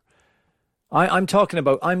number. I'm talking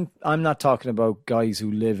about. I'm not talking about guys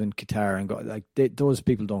who live in Qatar and go like those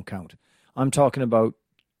people don't count. I'm talking about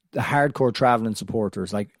the hardcore traveling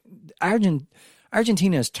supporters. Like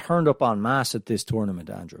Argentina has turned up en masse at this tournament,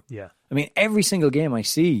 Andrew. Yeah. I mean, every single game I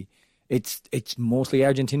see, it's mostly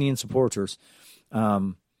Argentinian supporters.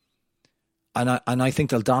 And I think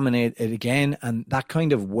they'll dominate it again. And that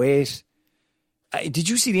kind of weight. Did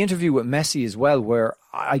you see the interview with Messi as well, where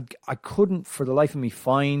I couldn't for the life of me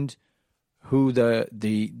find who the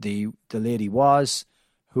lady was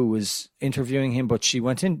who was interviewing him, but she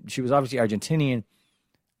went in, she was obviously Argentinian.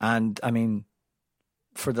 And I mean,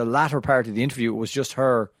 for the latter part of the interview, it was just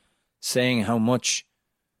her saying how much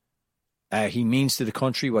he means to the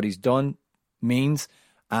country, what he's done means,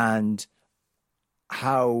 and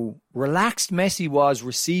how relaxed Messi was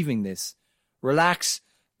receiving this. Relaxed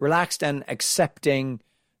and accepting,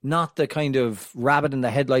 not the kind of rabbit in the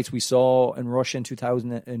headlights we saw in Russia in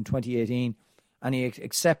 2018. And he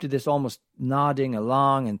accepted this almost nodding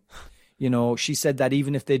along. And, she said that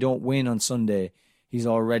even if they don't win on Sunday, he's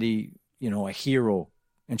already, a hero.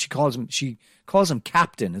 And she calls him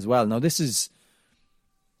captain as well. Now, this is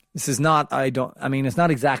not, it's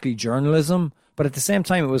not exactly journalism, but at the same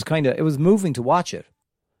time, it was moving to watch it.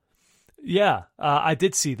 Yeah, I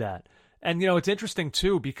did see that. And, it's interesting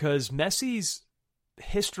too, because Messi's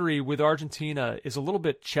history with Argentina is a little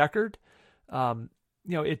bit checkered.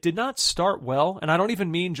 It did not start well, and I don't even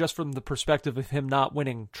mean just from the perspective of him not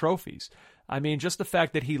winning trophies. I mean just the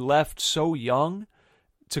fact that he left so young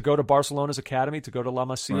to go to Barcelona's academy, to go to La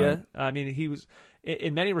Masia. Right. I mean, he was,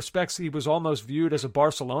 in many respects, he was almost viewed as a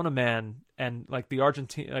Barcelona man, and like the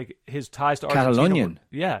Argentina, like his ties to Argentina. Catalonian.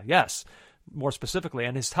 Yes. More specifically,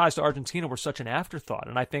 and his ties to Argentina were such an afterthought,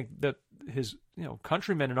 and I think that his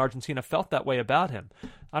countrymen in Argentina felt that way about him.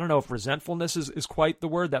 I don't know if resentfulness is quite the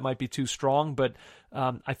word, that might be too strong, but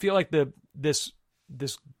I feel like this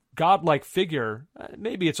godlike figure,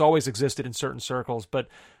 maybe it's always existed in certain circles, but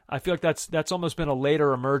I feel like that's almost been a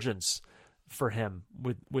later emergence for him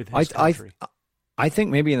with his country. I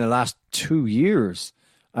think maybe in the last 2 years.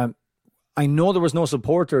 I know there was no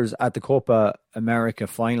supporters at the Copa America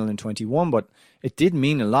final in 21, but it did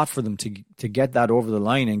mean a lot for them to get that over the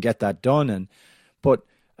line and get that done. But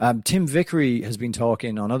Tim Vickery has been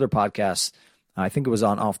talking on other podcasts. I think it was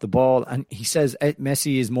on Off the Ball, and he says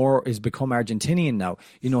Messi is become Argentinian now.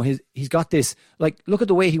 He's got this, like, look at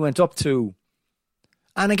the way he went up to.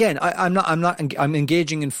 And again, I'm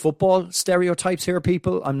engaging in football stereotypes here,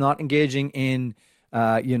 people. I'm not engaging in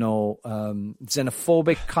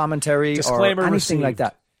xenophobic commentary Disclaimer or anything received. like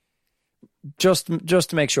that. Just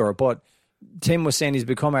to make sure. But Tim was saying he's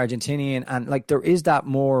become Argentinian, and like there is that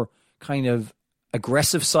more kind of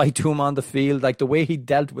aggressive side to him on the field, like the way he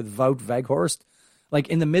dealt with Wout Weghorst, like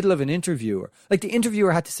in the middle of an interview. Like the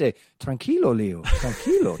interviewer had to say, "Tranquilo, Leo,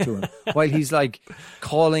 tranquilo," to him, while he's like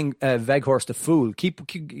calling Weghorst a fool. Keep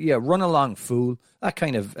run along, fool. That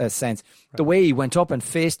kind of sense. Right. The way he went up and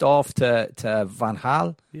faced off to Van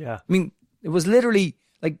Gaal. Yeah. I mean, it was literally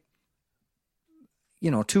like,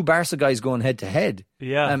 two Barca guys going head to head.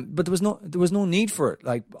 Yeah. But there was no need for it.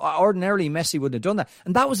 Like ordinarily Messi wouldn't have done that.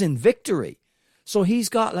 And that was in victory. So he's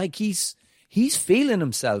got like, he's feeling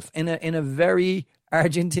himself in a very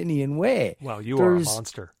Argentinian way. Well, you are a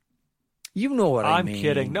monster. You know what I mean. I'm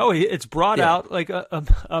kidding. No, it's brought out like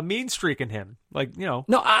a mean streak in him. Like, No,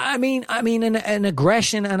 I mean an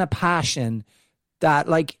aggression and a passion that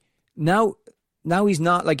like now he's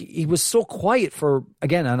not, like, he was so quiet for,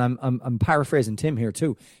 again, and I'm paraphrasing Tim here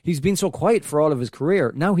too. He's been so quiet for all of his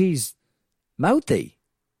career. Now he's mouthy.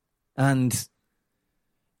 And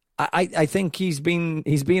I think he's been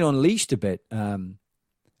unleashed a bit. I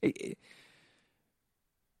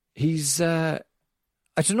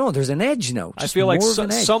don't know. There's an edge now. I feel like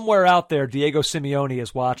somewhere out there, Diego Simeone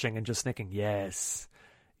is watching and just thinking, yes.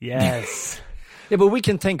 Yeah, but we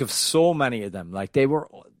can think of so many of them. Like, they were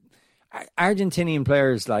Argentinian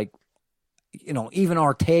players, like, even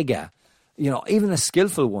Ortega, even the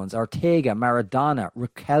skillful ones, Ortega, Maradona,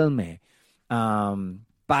 Riquelme,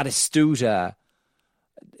 Batistuta,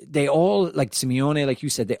 they all, like Simeone, like you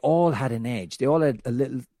said, they all had an edge. They all had a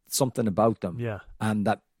little something about them. Yeah. And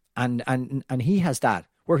he has that,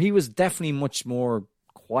 where he was definitely much more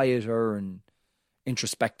quieter and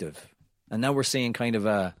introspective. And now we're seeing kind of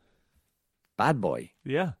a bad boy.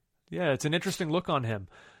 Yeah. Yeah, it's an interesting look on him.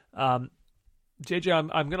 JJ,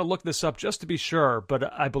 I'm going to look this up just to be sure,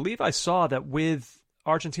 but I believe I saw that with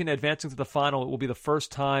Argentina advancing to the final, it will be the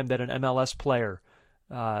first time that an MLS player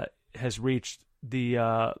has reached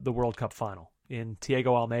the World Cup final in Thiago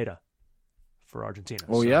Almeida for Argentina.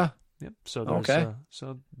 Oh, yeah? Yep. So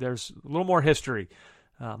there's a little more history.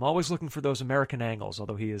 I'm always looking for those American angles,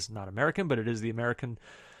 although he is not American, but it is the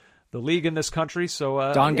league in this country.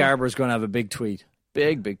 So Don Garber is going to have a big tweet.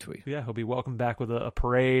 Big tweet. Yeah, he'll be welcomed back with a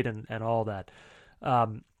parade and all that.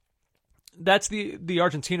 That's the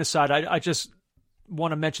Argentina side. I just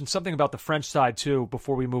want to mention something about the French side, too,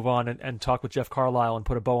 before we move on and talk with Jeff Carlisle and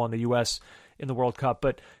put a bow on the U.S. in the World Cup.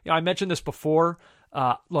 But I mentioned this before.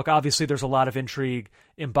 Look, obviously there's a lot of intrigue.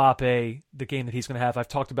 Mbappe, the game that he's going to have. I've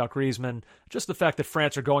talked about Griezmann. Just the fact that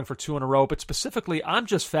France are going for 2 in a row. But specifically, I'm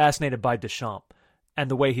just fascinated by Deschamps and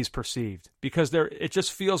the way he's perceived. Because it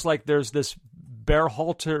just feels like there's this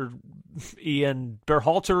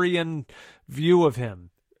Berhalterian view of him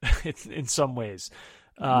in some ways,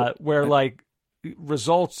 where like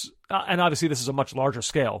results, and obviously this is a much larger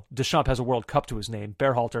scale. Deschamps has a World Cup to his name.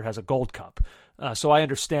 Berhalter has a Gold Cup. So I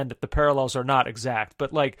understand that the parallels are not exact,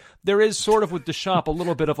 but like there is sort of with Deschamps a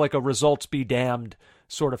little bit of like a results be damned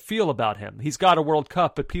sort of feel about him. He's got a World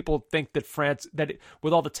Cup, but people think that France,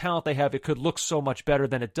 with all the talent they have, it could look so much better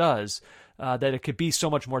than it does, that it could be so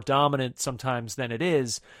much more dominant sometimes than it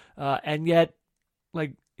is. And yet,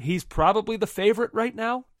 like, he's probably the favorite right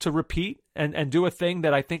now to repeat and do a thing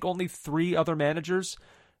that I think only 3 other managers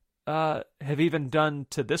have even done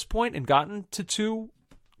to this point and gotten to 2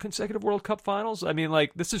 consecutive World Cup finals. I mean,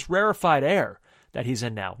 like, this is rarefied air that he's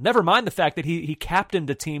in now. Never mind the fact that he captained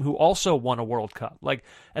a team who also won a World Cup. Like,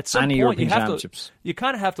 at some point, you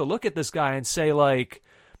kind of have to look at this guy and say, like,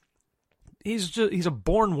 he's a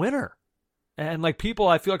born winner. And like people,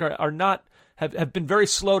 I feel like are not have been very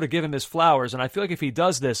slow to give him his flowers. And I feel like if he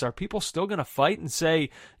does this, are people still going to fight and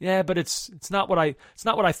say, yeah, but it's not what I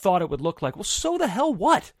thought it would look like? Well, so the hell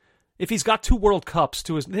what? If he's got 2 World Cups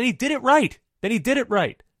to his, then he did it right.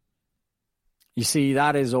 You see,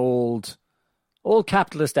 that is old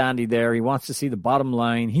capitalist Andy there. He wants to see the bottom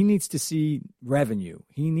line. He needs to see revenue.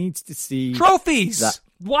 He needs to see trophies.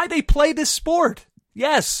 Why they play this sport.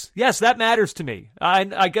 Yes, that matters to me.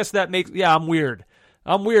 I guess that makes, I'm weird.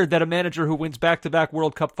 I'm weird that a manager who wins back-to-back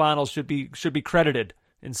World Cup finals should be credited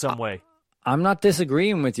in some way. I'm not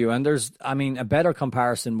disagreeing with you. And a better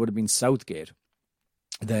comparison would have been Southgate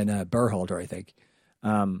than Berhalter, I think.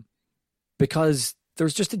 Because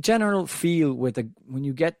there's just a general feel when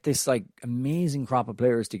you get this like amazing crop of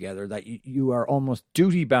players together that you are almost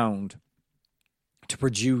duty-bound to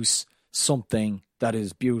produce something that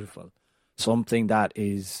is beautiful. Something that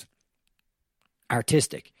is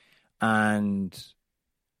artistic. And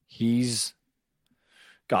he's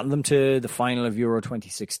gotten them to the final of Euro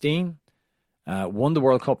 2016, won the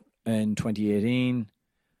World Cup in 2018,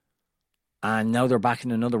 and now they're back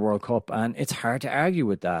in another World Cup, and it's hard to argue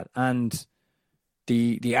with that. And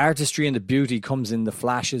the artistry and the beauty comes in the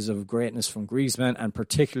flashes of greatness from Griezmann, and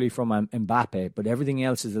particularly from Mbappe, but everything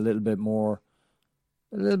else is a little bit more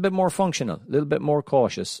functional, a little bit more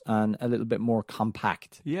cautious, and a little bit more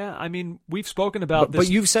compact. Yeah, I mean, we've spoken about this. But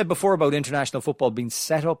you've said before about international football being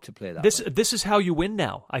set up to play that way. This is how you win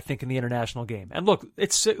now, I think, in the international game. And look,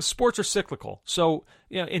 sports are cyclical. So,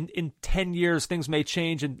 in 10 years, things may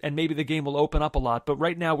change, and maybe the game will open up a lot. But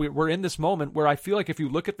right now, we're in this moment where I feel like if you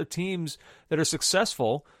look at the teams that are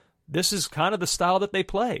successful, this is kind of the style that they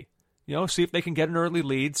play. See if they can get an early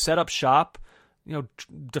lead, set up shop,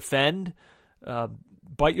 defend,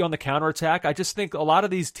 bite you on the counterattack. I just think a lot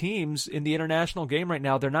of these teams in the international game right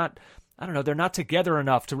now, they're not together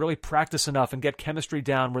enough to really practice enough and get chemistry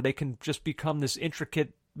down where they can just become this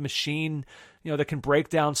intricate machine, that can break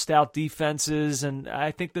down stout defenses. And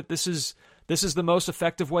I think that this is the most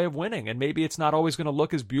effective way of winning. And maybe it's not always going to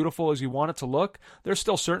look as beautiful as you want it to look. There's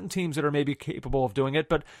still certain teams that are maybe capable of doing it.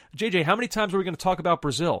 But JJ, how many times are we going to talk about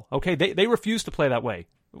Brazil? Okay, they refuse to play that way.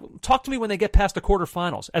 Talk to me when they get past the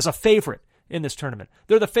quarterfinals as a favorite in this tournament.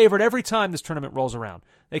 They're the favorite every time this tournament rolls around.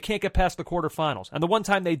 They can't get past the quarterfinals. And the one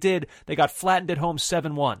time they did, they got flattened at home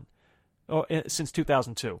 7-1 since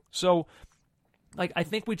 2002. So Like, I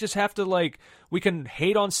think we just have to, we can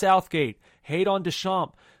hate on Southgate, hate on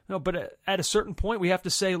Deschamps, but at a certain point we have to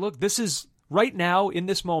say, look, this is, right now, in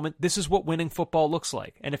this moment, this is what winning football looks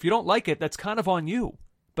like. And if you don't like it, that's kind of on you.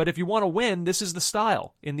 But if you want to win, this is the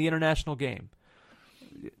style in the international game.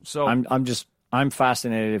 So I'm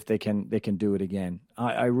fascinated if they can do it again.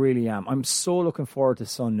 I really am. I'm so looking forward to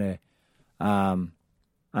Sunday. And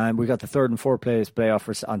we got the third and fourth place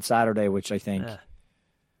playoff on Saturday, which I think.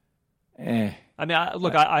 I mean, I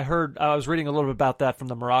was reading a little bit about that from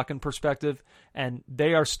the Moroccan perspective, and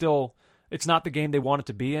they are still. It's not the game they wanted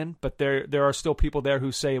to be in, but there are still people there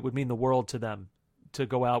who say it would mean the world to them to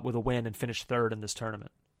go out with a win and finish third in this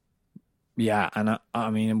tournament. Yeah, and I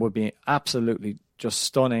mean, it would be absolutely just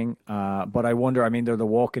stunning. But I wonder, I mean, they're the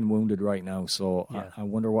walking wounded right now, so yeah. I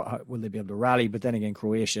wonder will they be able to rally? But then again,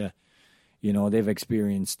 Croatia, they've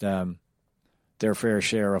experienced their fair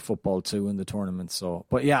share of football too in the tournament. So,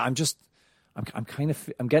 but yeah, I'm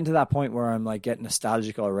getting to that point where I'm like getting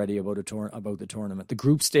nostalgic already about the tournament. The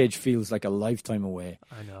group stage feels like a lifetime away.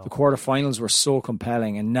 I know. The quarterfinals were so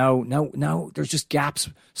compelling, and now there's just gaps,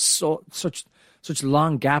 such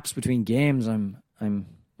long gaps between games.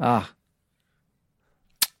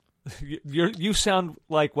 You sound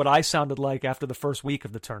like what I sounded like after the first week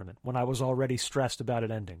of the tournament when I was already stressed about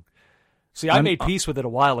it ending. See, I made peace with it a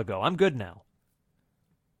while ago. I'm good now.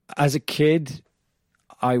 As a kid,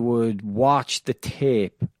 I would watch the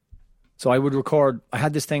tape. So I would record. I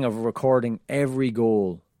had this thing of recording every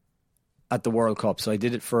goal at the World Cup. So I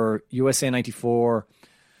did it for USA 94.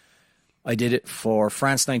 I did it for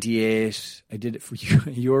France 98. I did it for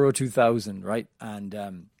Euro 2000, right?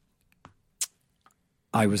 And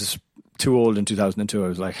I was too old in 2002. I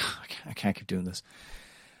was like, I can't keep doing this.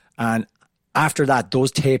 And after that,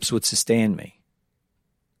 those tapes would sustain me.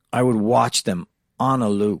 I would watch them on a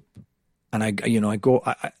loop. And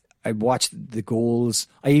I watched the goals.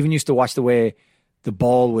 I even used to watch the way the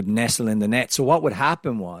ball would nestle in the net. So what would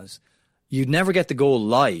happen was you'd never get the goal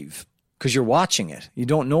live because you're watching it. You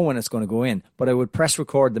don't know when it's going to go in. But I would press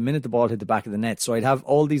record the minute the ball hit the back of the net. So I'd have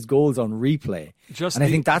all these goals on replay. I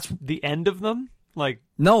think that's the end of them?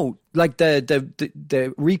 No, like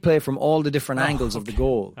the replay from all the different angles of the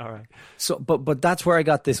goal. All right. So but that's where I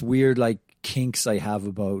got this weird kinks I have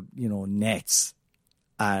about, nets.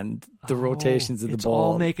 And the rotations of the ball. It's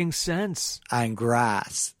all making sense. And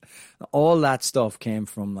grass. All that stuff came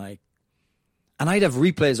from and I'd have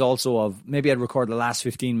replays also of, maybe I'd record the last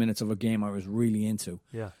 15 minutes of a game I was really into.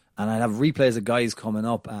 Yeah. And I'd have replays of guys coming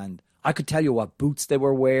up and I could tell you what boots they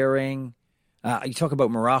were wearing. You talk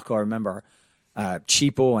about Morocco, I remember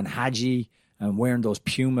Chipo and Hadji wearing those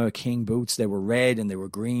Puma King boots. They were red and they were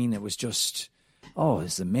green. It was just,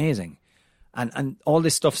 it's amazing. And all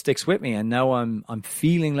this stuff sticks with me, and now I'm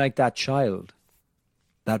feeling like that child,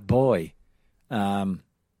 that boy, at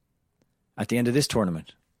the end of this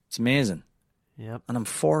tournament. It's amazing. Yep. And I'm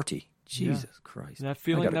 40. Jesus Christ. That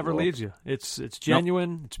feeling never leaves you. It's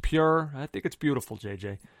genuine. Nope. It's pure. I think it's beautiful,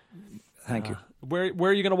 JJ. Thank you. Where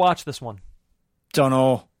are you going to watch this one? Don't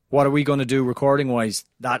know. What are we going to do recording-wise?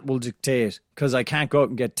 That will dictate, because I can't go out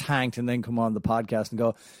and get tanked and then come on the podcast and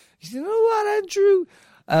go, you know what, Andrew?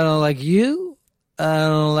 I don't like you. I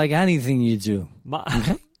don't like anything you do.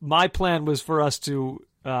 My plan was for us to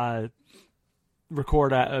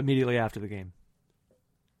record immediately after the game.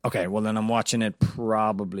 Okay, well then I'm watching it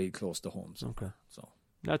probably close to home. Okay, so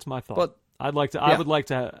that's my thought. But I would like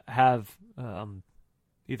to have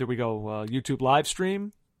either we go YouTube live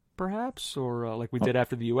stream, perhaps, or like we did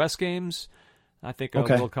after the U.S. games. I think a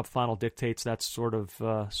World Cup final dictates that sort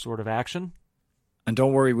of action. And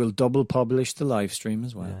don't worry, we'll double publish the live stream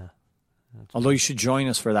as well. Yeah. Although you should join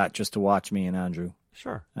us for that just to watch me and Andrew.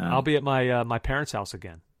 Sure. I'll be at my parents' house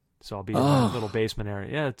again. So I'll be in my little basement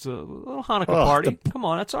area. Yeah, it's a little Hanukkah party. Come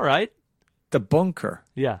on, that's all right. The bunker.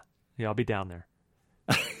 Yeah, I'll be down there.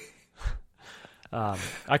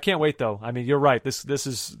 I can't wait though. I mean, you're right. This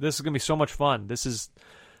is going to be so much fun. This is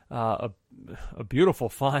a beautiful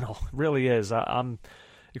final. It really is. I'm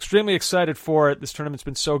extremely excited for it. This tournament's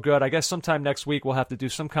been so good. I guess sometime next week we'll have to do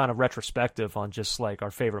some kind of retrospective on just like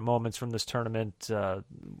our favorite moments from this tournament,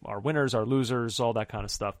 our winners, our losers, all that kind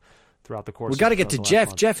of stuff throughout the course. We got to get to Jeff.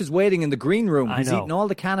 Month. Jeff is waiting in the green room. He's eating all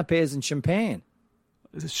the canapes and champagne.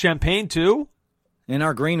 Is it champagne too? In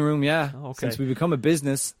our green room, yeah. Oh, okay. Since we become a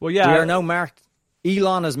business. Well, yeah. We are now marked.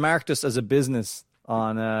 Elon has marked us as a business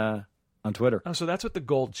on Twitter. Oh, so that's what the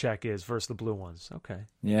gold check is versus the blue ones. Okay.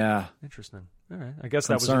 Yeah. Interesting. All right. I guess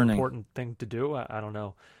that was an important thing to do. I don't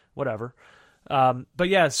know. Whatever. But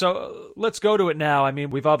yeah, so let's go to it now. I mean,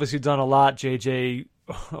 we've obviously done a lot, JJ,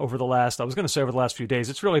 over the last few days.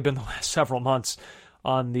 It's really been the last several months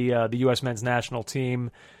on the U.S. men's national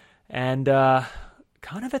team. And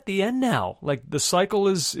kind of at the end now. Like, the cycle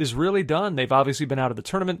is really done. They've obviously been out of the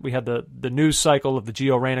tournament. We had the news cycle of the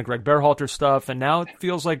Gio Reyna, Greg Berhalter stuff, and now it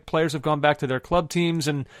feels like players have gone back to their club teams,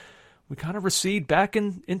 and we kind of recede back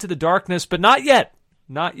into the darkness, but not yet.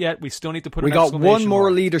 Not yet. We still need to put an exclamation mark. We got one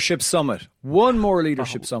more leadership summit. One more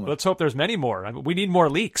leadership summit. Let's hope there's many more. I mean, we need more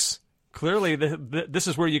leaks. Clearly, this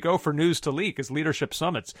is where you go for news to leak, is leadership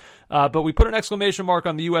summits. But we put an exclamation mark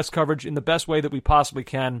on the U.S. coverage in the best way that we possibly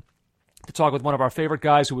can to talk with one of our favorite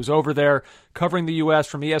guys who was over there covering the U.S.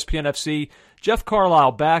 from ESPN FC, Jeff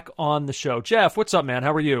Carlisle, back on the show. Jeff, what's up, man?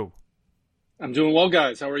 How are you? I'm doing well,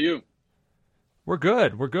 guys. How are you? We're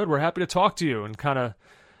good. We're happy to talk to you and kind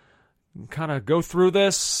of go through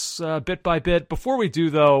this bit by bit. Before we do,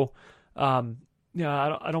 though, I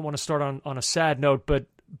don't want to start on a sad note, but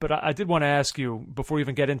I did want to ask you, before we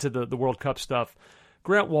even get into the World Cup stuff,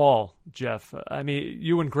 Grant Wahl, Jeff. I mean,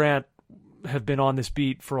 you and Grant have been on this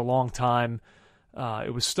beat for a long time.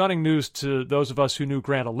 It was stunning news to those of us who knew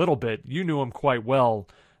Grant a little bit. You knew him quite well.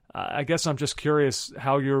 I guess I'm just curious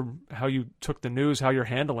how you took the news, how you're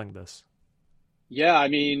handling this. Yeah, I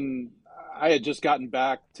mean, I had just gotten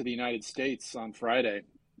back to the United States on Friday,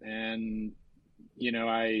 and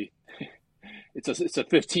it's a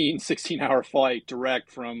 15, 16-hour flight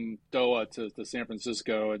direct from Doha to San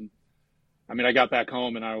Francisco, and I mean, I got back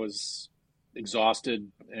home and I was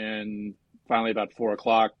exhausted, and finally about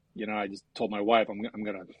 4:00, I just told my wife, I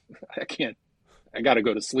got to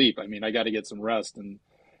go to sleep. I mean, I got to get some rest, and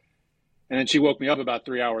then she woke me up about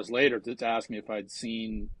 3 hours later to ask me if I'd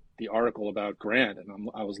seen the article about Grant, and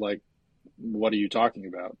I was like, what are you talking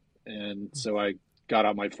about? And so I got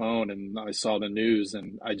out my phone and I saw the news,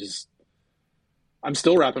 and I'm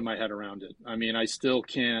still wrapping my head around it. I mean, I still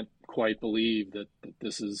can't quite believe that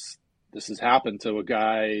this has happened to a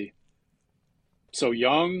guy so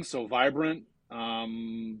young, so vibrant,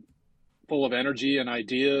 full of energy and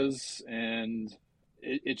ideas, and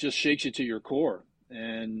it just shakes you to your core.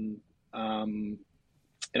 And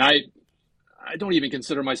I don't even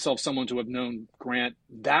consider myself someone to have known Grant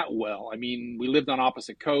that well. I mean, we lived on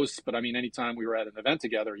opposite coasts, but I mean, anytime we were at an event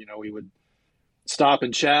together, we would stop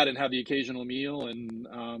and chat and have the occasional meal. And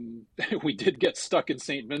we did get stuck in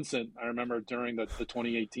St. Vincent, I remember, during the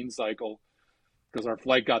 2018 cycle, because our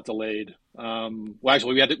flight got delayed. Well,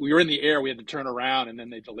 actually, we were in the air. We had to turn around, and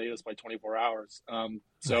then they delayed us by 24 hours.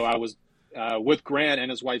 So I was with Grant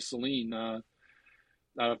and his wife, Celine,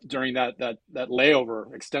 during that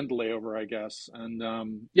layover, extended layover, I guess. And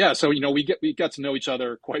so we got to know each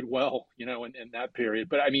other quite well, in that period.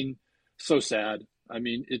 But I mean, so sad. I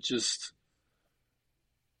mean, it's just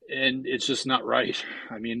not right.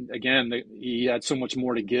 I mean, again, he had so much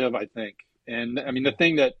more to give, I think. And I mean, the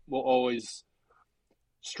thing that will always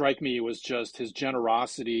strike me was just his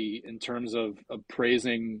generosity in terms of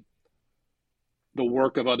praising the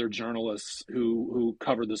work of other journalists who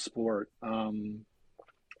cover the sport.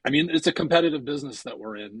 I mean, it's a competitive business that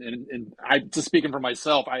we're in. And I, just speaking for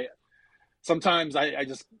myself, sometimes I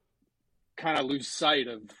just kind of lose sight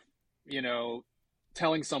of,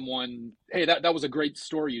 telling someone, hey, that was a great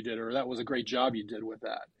story you did, or that was a great job you did with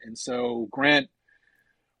that. And so Grant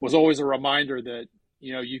was always a reminder that,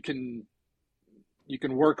 you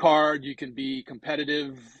can work hard, you can be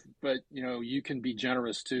competitive, but, you can be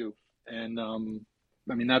generous too. And I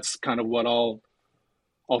mean, that's kind of what I'll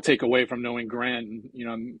take away from knowing Grant. And,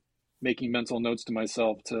 I'm making mental notes to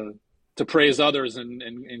myself to praise others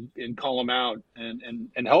and call them out and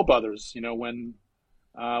help others, when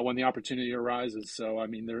the opportunity arises. So, I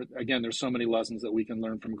mean, there's so many lessons that we can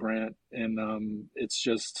learn from Grant, and it's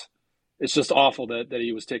just awful that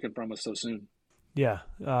he was taken from us so soon. Yeah,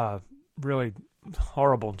 really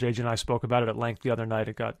horrible. JJ and I spoke about it at length the other night.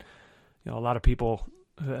 It got, a lot of people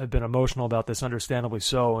have been emotional about this, understandably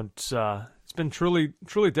so, and it's been truly,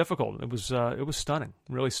 truly difficult. It was stunning,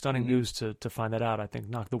 really stunning news to find that out. I think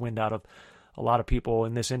knocked the wind out of a lot of people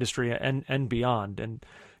in this industry and beyond. And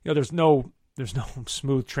there's no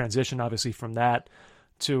smooth transition, obviously, from that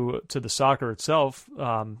to the soccer itself.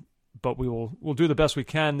 But we'll do the best we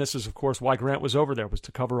can. This is, of course, why Grant was over there, was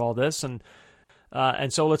to cover all this, and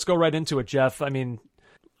so let's go right into it, Jeff. I mean,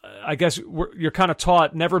 I guess you're kind of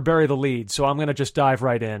taught never bury the lead, so I'm going to just dive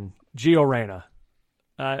right in. Gio Reyna.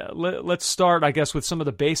 Let's start, I guess, with some of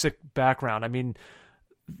the basic background. I mean,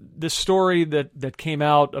 this story that came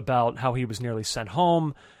out about how he was nearly sent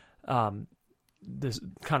home, this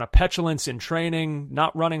kind of petulance in training,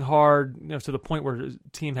 not running hard, to the point where his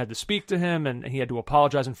team had to speak to him and he had to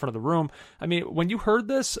apologize in front of the room. I mean, when you heard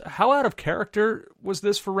this, how out of character was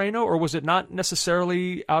this for Reyna, or was it not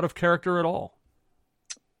necessarily out of character at all?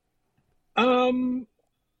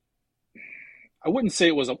 I wouldn't say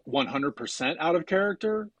it was a 100% out of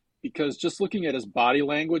character, because just looking at his body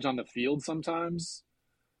language on the field sometimes,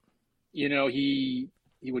 he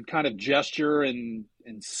would kind of gesture and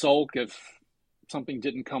sulk if something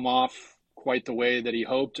didn't come off quite the way that he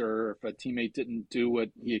hoped, or if a teammate didn't do what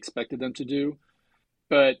he expected them to do.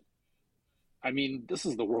 But, I mean, this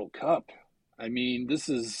is the World Cup. I mean, this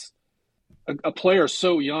is a player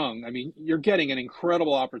so young. I mean, you're getting an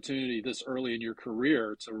incredible opportunity this early in your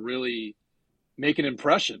career to really make an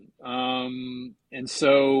impression. And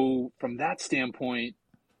so from that standpoint,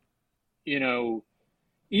 even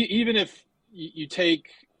if you take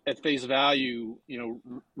at face value,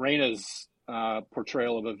 Reyna's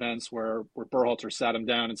portrayal of events where Berhalter sat him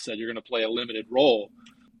down and said, you're going to play a limited role,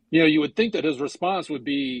 you would think that his response would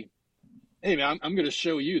be, hey, man, I'm going to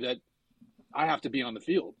show you that I have to be on the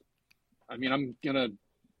field. I mean, I'm going to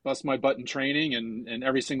bust my butt in training and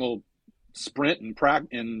every single sprint and practice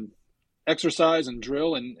and exercise and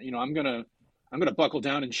drill. And, I'm going to buckle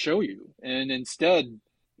down and show you. And instead,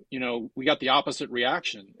 we got the opposite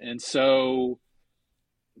reaction. And so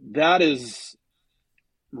that is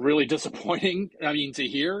really disappointing. I mean, to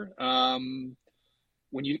hear,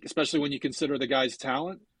 especially when you consider the guy's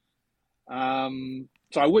talent.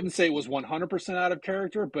 So I wouldn't say it was 100% out of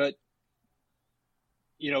character, but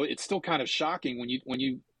it's still kind of shocking when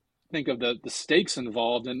you think of the stakes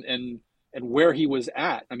involved and where he was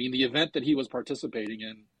at. I mean, the event that he was participating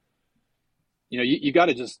in. You got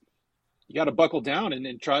to buckle down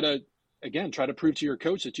and try to prove to your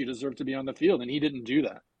coach that you deserve to be on the field, and he didn't do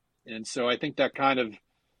that. And so I think that kind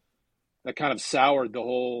of soured the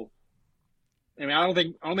whole. I mean, I don't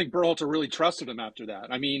think Berhalter really trusted him after that.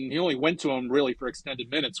 I mean, he only went to him really for extended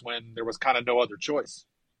minutes when there was kind of no other choice.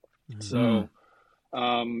 Mm-hmm. So,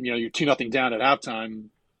 you're 2-0 down at halftime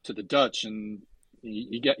to the Dutch, and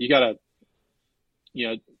you got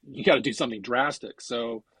to do something drastic.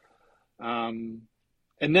 So, and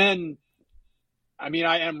then, I mean,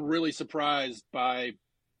 I am really surprised by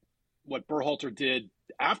what Berhalter did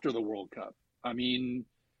after the World Cup. I mean,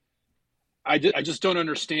 I just don't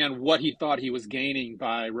understand what he thought he was gaining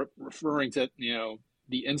by referring to,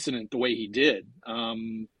 the incident the way he did.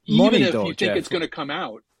 Even if you think it's going to come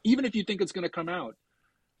out,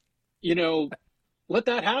 let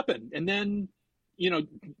that happen. And then,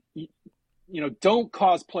 don't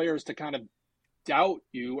cause players to kind of doubt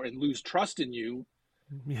you and lose trust in you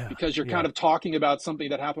because you're kind of talking about something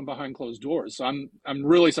that happened behind closed doors. So I'm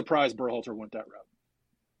really surprised Berhalter went that route.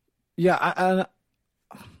 Yeah,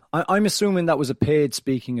 I'm assuming that was a paid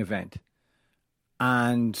speaking event.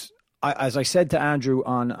 And as I said to Andrew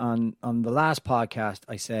on the last podcast,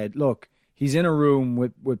 I said, look, he's in a room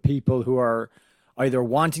with people who are either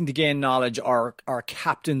wanting to gain knowledge or are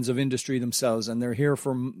captains of industry themselves, and they're here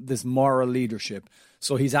for this moral leadership.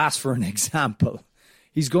 So he's asked for an example.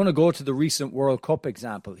 He's going to go to the recent World Cup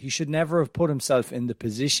example. He should never have put himself in the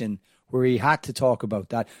position where he had to talk about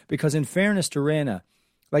that, because in fairness to Reyna,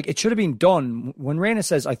 like, it should have been done. When Reyna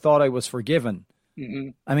says, I thought I was forgiven,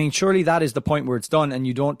 I mean, surely that is the point where it's done and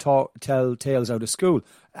you don't tell tales out of school.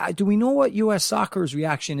 Do we know what US Soccer's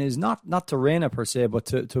reaction is? Not to Reyna per se, but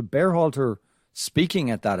to Berhalter speaking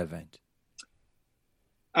at that event?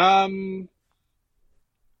 I'm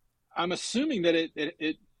assuming that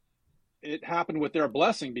it happened with their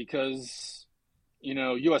blessing, because,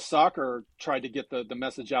 US Soccer tried to get the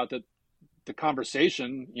message out that the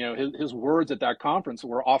conversation, his words at that conference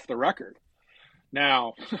were off the record.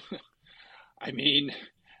 Now, I mean,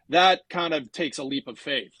 that kind of takes a leap of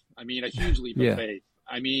faith. I mean, a huge leap of faith.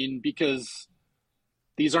 I mean, because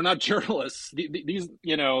these are not journalists. These,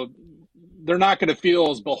 they're not going to feel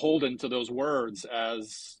as beholden to those words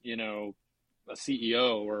as, a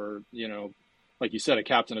CEO or, like you said, a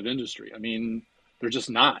captain of industry. I mean, they're just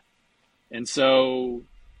not. And so,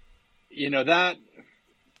 that,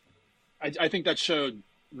 I think that showed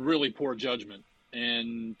really poor judgment,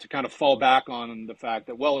 and to kind of fall back on the fact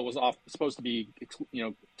that, well, it was supposed to be,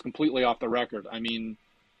 completely off the record. I mean,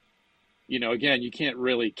 again, you can't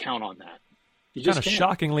really count on that. You just kind of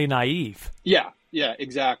shockingly naive. Yeah,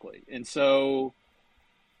 exactly. And so,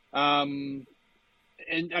 and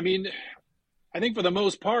I mean, I think for the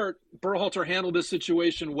most part, Berhalter handled this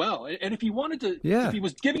situation well. And if he wanted to, if he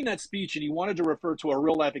was giving that speech and he wanted to refer to a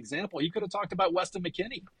real life example, he could have talked about Weston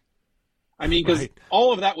McKennie. I mean, because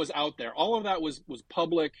all of that was out there. All of that was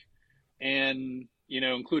public, and,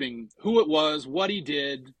 including who it was, what he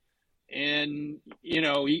did. And,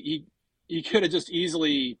 he could have just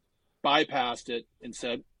easily bypassed it and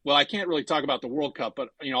said, well, I can't really talk about the World Cup, but,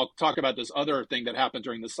 I'll talk about this other thing that happened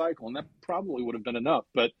during the cycle. And that probably would have been enough.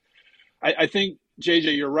 But I think,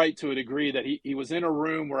 JJ, you're right to a degree that he was in a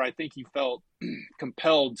room where I think he felt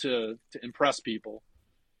compelled to impress people.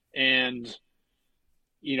 And,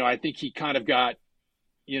 I think he kind of got,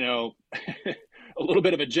 a little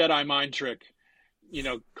bit of a Jedi mind trick,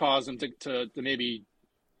 caused him to maybe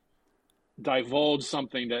divulge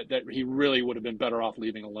something that he really would have been better off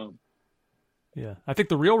leaving alone. Yeah, I think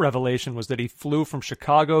the real revelation was that he flew from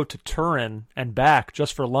Chicago to Turin and back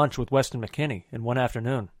just for lunch with Weston McKennie in one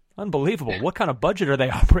afternoon. Unbelievable. What kind of budget are they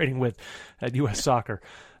operating with at U.S. Soccer?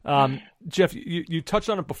 Jeff, you touched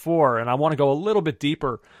on it before, and I want to go a little bit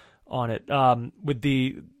deeper on it with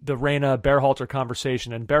the Reyna Berhalter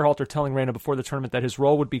conversation, and Berhalter telling Reyna before the tournament that his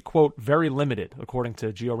role would be, quote, very limited, according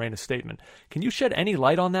to Gio Reyna's statement. Can you shed any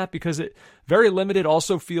light on that? Because it very limited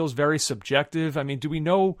also feels very subjective. I mean, do we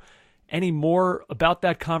know any more about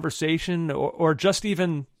that conversation, or just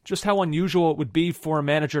how unusual it would be for a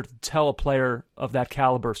manager to tell a player of that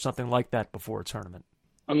caliber something like that before a tournament?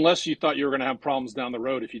 Unless you thought you were going to have problems down the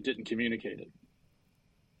road if you didn't communicate it.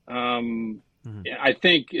 I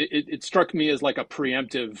think it struck me as like a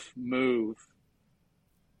preemptive move.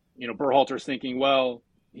 Berhalter's thinking, well,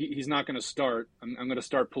 he's not going to start. I'm going to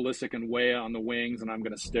start Pulisic and Weah on the wings, and I'm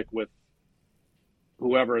going to stick with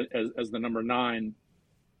whoever as the number 9.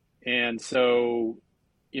 And so,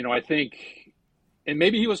 I think, and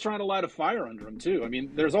maybe he was trying to light a fire under him too. I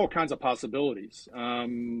mean, there's all kinds of possibilities.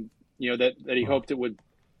 That he hoped it would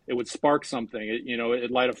spark something.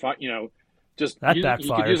 It light a fire. Just he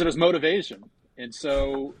could use it as motivation. And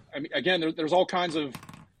so, I mean, again, there's all kinds of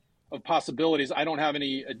possibilities. I don't have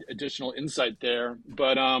any additional insight there,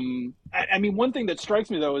 but I mean, one thing that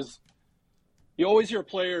strikes me though is, you always hear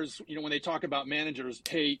players, when they talk about managers,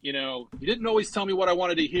 hey, he didn't always tell me what I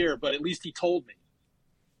wanted to hear, but at least he told me.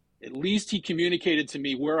 At least he communicated to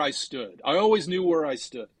me where I stood. I always knew where I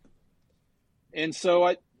stood. And so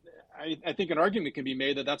I think an argument can be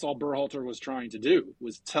made that that's all Berhalter was trying to do,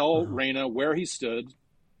 was tell Reyna where he stood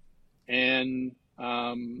and,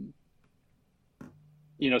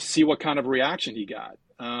 see what kind of reaction he got.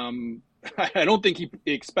 I don't think he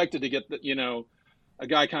expected to get a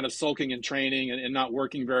guy kind of sulking in training and not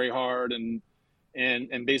working very hard and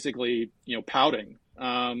basically, pouting.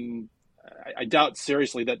 I doubt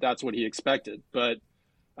seriously that that's what he expected. But,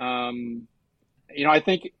 I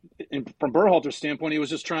think from Berhalter's standpoint, he was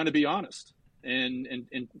just trying to be honest and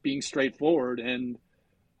being straightforward and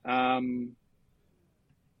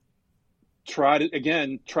try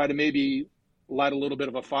to maybe light a little bit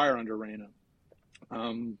of a fire under Reyna.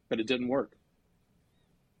 But it didn't work.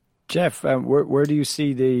 Jeff, where do you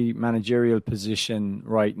see the managerial position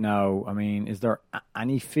right now? I mean, is there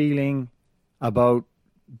any feeling about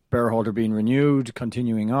Berhalter being renewed,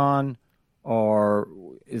 continuing on, or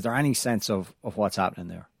is there any sense of what's happening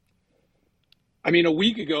there? I mean, a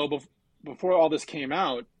week ago, before all this came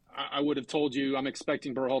out, I would have told you I'm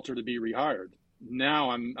expecting Berhalter to be rehired.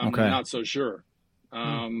 Now I'm not so sure,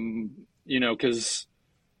 because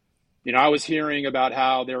I was hearing about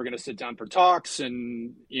how they were going to sit down for talks,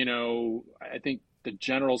 and, I think the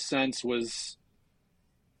general sense was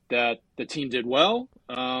that the team did well.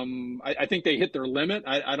 I think they hit their limit.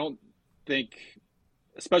 I don't think,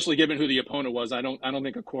 especially given who the opponent was, I don't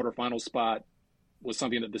think a quarterfinal spot was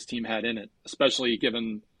something that this team had in it, especially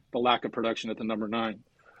given the lack of production at the number 9.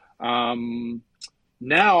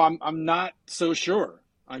 Now I'm not so sure.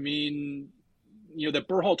 I mean, that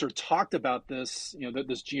Berhalter talked about this,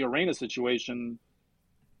 this Gio Reyna situation,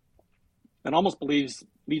 and almost leads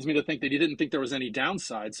me to think that he didn't think there was any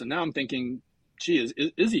downside. So now I'm thinking, gee,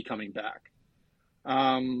 is he coming back?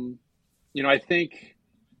 I think,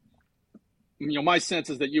 my sense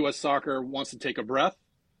is that U.S. Soccer wants to take a breath.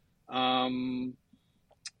 And,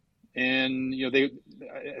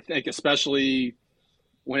 I think especially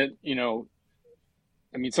when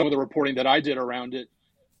some of the reporting that I did around it,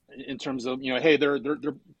 in terms of, hey, they're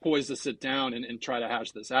poised to sit down and try to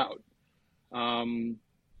hash this out.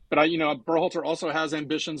 But Berhalter also has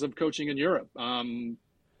ambitions of coaching in Europe.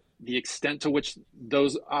 The extent to which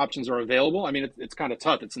those options are available, I mean, it's kind of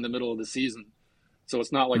tough. It's in the middle of the season, so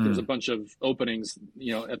it's not like there's a bunch of openings,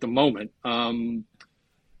 at the moment. But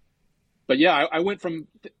yeah, I went from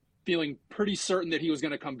feeling pretty certain that he was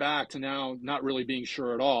going to come back to now not really being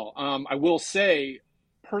sure at all. I will say,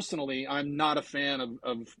 personally, I'm not a fan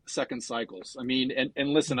of second cycles. I mean, and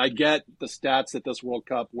listen, I get the stats at this World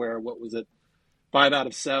Cup where, what was it, 5 out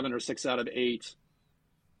of 7 or 6 out of 8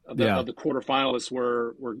 of the quarterfinalists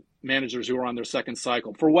were managers who were on their second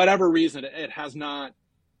cycle. For whatever reason, it has not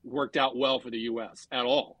worked out well for the U.S. at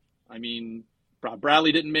all. I mean,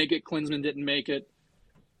 Bradley didn't make it. Klinsmann didn't make it.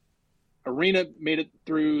 Arena made it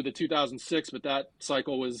through the 2006, but that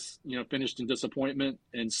cycle was, finished in disappointment.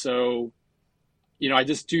 And so, I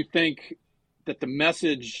just do think that the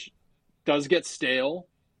message does get stale.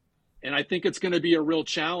 And I think it's going to be a real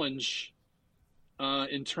challenge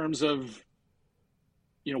in terms of,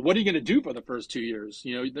 what are you going to do for the first 2 years?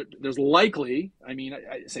 There's likely,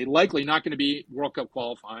 I say likely, not going to be World Cup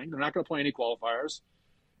qualifying. They're not going to play any qualifiers.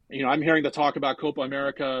 I'm hearing the talk about Copa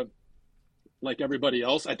America like everybody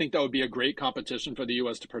else. I think that would be a great competition for the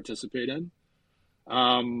U.S. to participate in,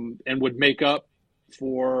 and would make up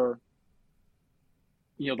for,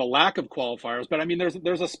 the lack of qualifiers. But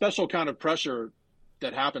there's a special kind of pressure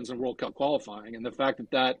that happens in World Cup qualifying, and the fact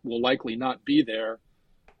that will likely not be there.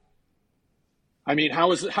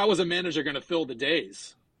 How is a manager going to fill the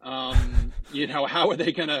days? How are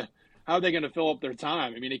they going to fill up their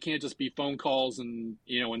time? It can't just be phone calls and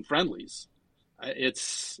friendlies. I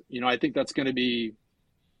think that's going to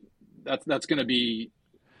be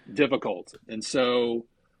difficult. And so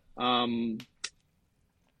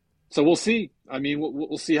we'll see.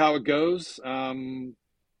 We'll see how it goes.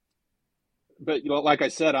 But like I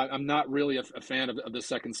said, I'm not really a fan of the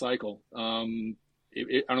second cycle.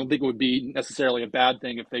 I don't think it would be necessarily a bad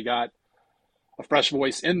thing if they got a fresh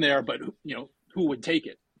voice in there, but who would take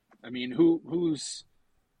it?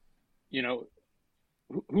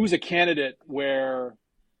 Who's a candidate where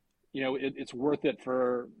it's worth it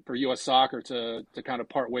for U.S. soccer to kind of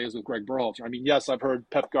part ways with Greg Berhalter? Yes, I've heard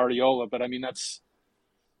Pep Guardiola, but that's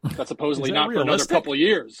supposedly not realistic? For another couple of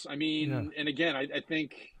years. And again, I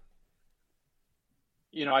think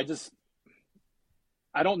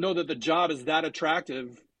I don't know that the job is that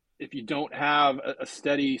attractive if you don't have a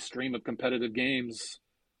steady stream of competitive games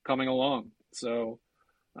coming along. So,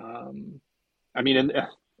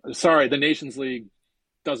 sorry, the Nations League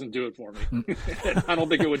doesn't do it for me. I don't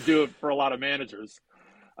think it would do it for a lot of managers.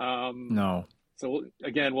 No. So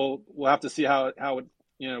again, we'll have to see how it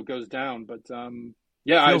goes down. But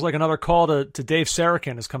feels like another call to Dave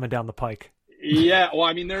Sarakin is coming down the pike. Yeah,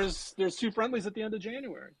 well, there's two friendlies at the end of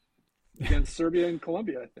January against Serbia and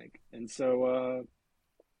Colombia, I think, and so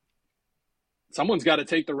someone's got to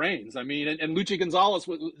take the reins. And Luchi Gonzalez,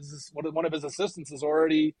 one of his assistants, is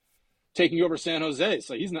already taking over San Jose,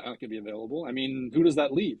 so he's not going to be available. Who does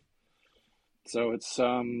that leave? So it's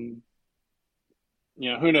who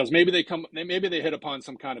knows? Maybe they hit upon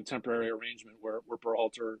some kind of temporary arrangement where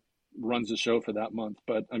Berhalter runs the show for that month.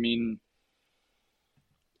 But again,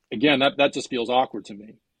 that just feels awkward to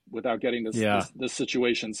me without getting this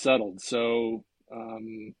situation settled. So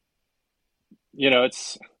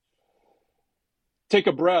it's take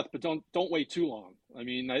a breath, but don't wait too long. I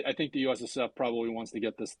think the USSF probably wants to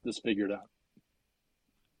get this figured out.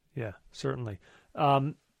 Yeah, certainly.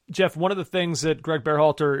 Jeff, one of the things that Greg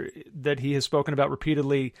Berhalter, that he has spoken about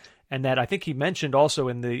repeatedly, and that I think he mentioned also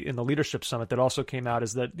in the leadership summit that also came out,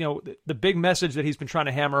 is that the big message that he's been trying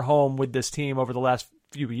to hammer home with this team over the last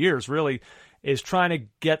few years really is trying to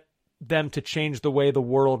get them to change the way the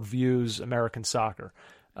world views American soccer.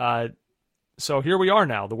 So here we are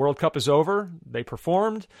now. The World Cup is over. They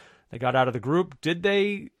performed. They got out of the group. Did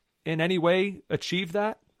they in any way achieve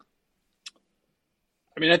that?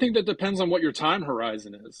 I think that depends on what your time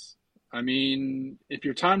horizon is. If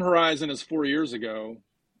your time horizon is 4 years ago,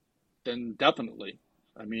 then definitely.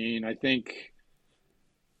 I think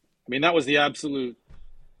that was the absolute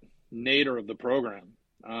nadir of the program,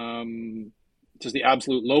 just the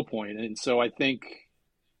absolute low point. And so I think,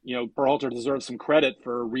 Berhalter deserves some credit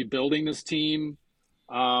for rebuilding this team.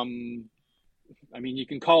 You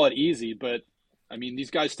can call it easy, but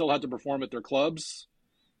these guys still had to perform at their clubs.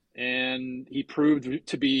 And he proved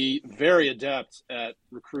to be very adept at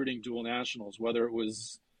recruiting dual nationals, whether it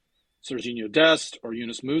was Serginho Dest or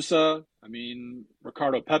Yunus Musa.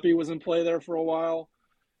 Ricardo Pepi was in play there for a while.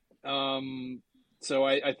 So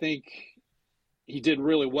I think he did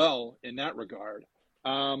really well in that regard.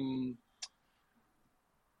 I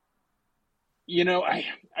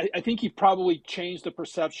think he probably changed the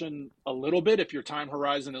perception a little bit if your time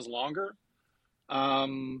horizon is longer.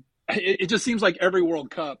 It just seems like every World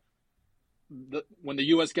Cup, when the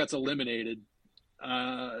U.S. gets eliminated, we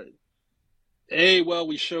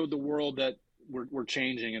showed the world that we're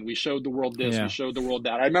changing, and we showed the world this, we showed the world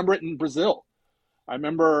that. I remember it in Brazil. I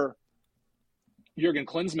remember Jurgen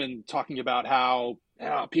Klinsmann talking about how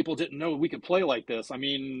people didn't know we could play like this.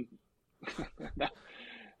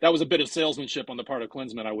 That was a bit of salesmanship on the part of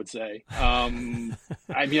Klinsmann, I would say.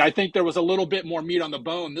 I think there was a little bit more meat on the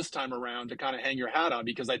bone this time around to kind of hang your hat on,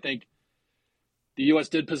 because I think the U.S.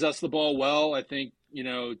 did possess the ball well. I think,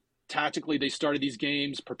 tactically they started these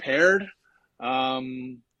games prepared.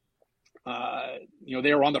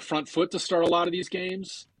 They were on the front foot to start a lot of these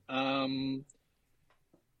games.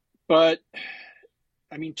 But,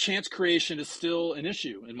 I mean, chance creation is still an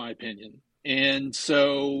issue, in my opinion. And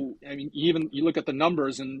so, I mean, even you look at the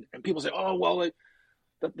numbers and people say, oh, well,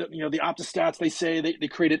 the Opta stats, they say they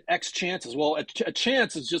created X chances. Well, a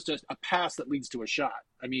chance is just a pass that leads to a shot.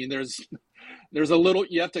 I mean, there's a little,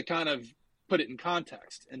 you have to kind of put it in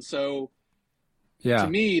context. And so, to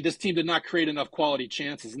me, this team did not create enough quality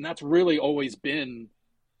chances. And that's really always been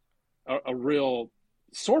a real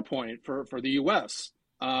sore point for the U.S.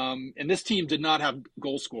 And this team did not have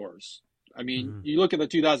goal scorers. I mean, you look at the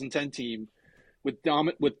 2010 team with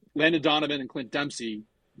Landon Donovan and Clint Dempsey,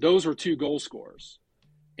 those were 2 goal scorers.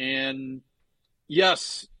 And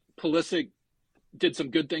yes, Pulisic did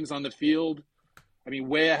some good things on the field. I mean,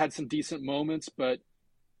 Weah had some decent moments, but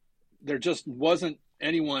there just wasn't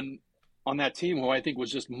anyone on that team who I think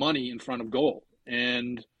was just money in front of goal.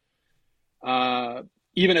 And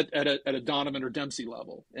even at a Donovan or Dempsey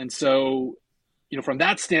level. And so, from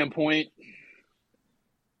that standpoint,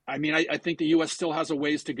 I mean, I think the U.S. still has a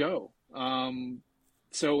ways to go.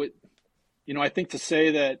 So, I think to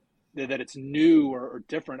say that it's new or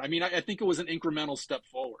different, I mean, I think it was an incremental step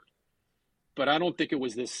forward. But I don't think it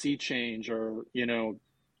was this sea change or,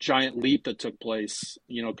 giant leap that took place,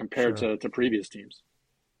 compared to previous teams.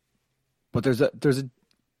 But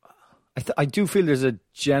I do feel there's a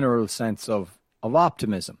general sense of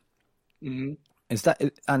optimism. Mm-hmm. Is that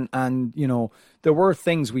and there were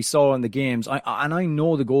things we saw in the games. I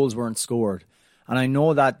know the goals weren't scored, and I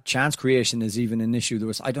know that chance creation is even an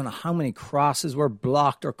issue. I don't know how many crosses were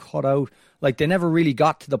blocked or cut out. Like, they never really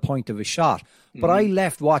got to the point of a shot. But I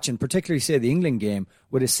left watching, particularly say the England game,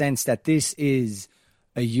 with a sense that this is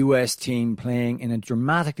a US team playing in a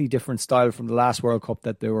dramatically different style from the last World Cup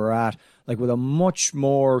that they were at, like with a much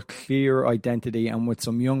more clear identity and with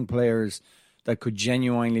some young players that could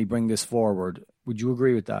genuinely bring this forward. Would you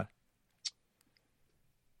agree with that?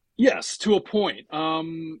 Yes, to a point.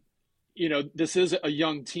 This is a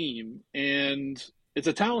young team and it's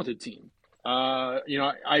a talented team. I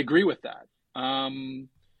agree with that.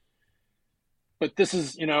 But this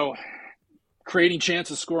is, creating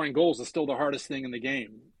chances, scoring goals is still the hardest thing in the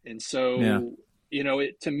game. And so,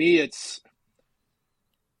 to me, it's,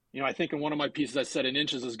 I think in one of my pieces I said an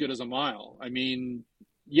inch is as good as a mile. I mean,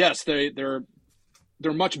 yes, they're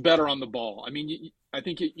much better on the ball. I mean, I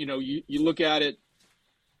think, you look at it,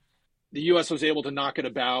 the U.S. was able to knock it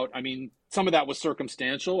about. I mean, some of that was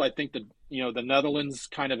circumstantial. I think that, the Netherlands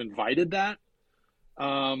kind of invited that.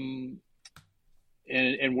 And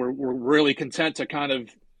we're really content to kind of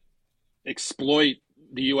exploit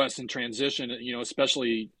the U.S. in transition,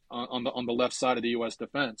 especially on the left side of the U.S.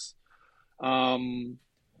 defense.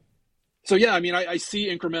 So, yeah, I mean, I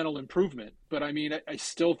see incremental improvement, but I mean, I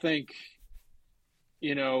still think,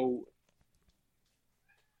 I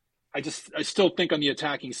still think on the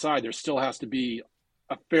attacking side, there still has to be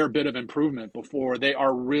a fair bit of improvement before they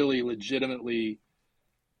are really legitimately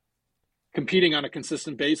competing on a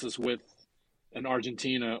consistent basis with an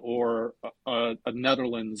Argentina or a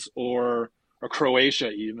Netherlands or a Croatia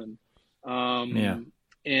even. And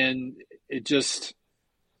it just,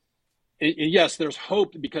 yes, there's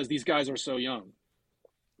hope because these guys are so young.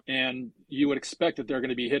 And you would expect that they're going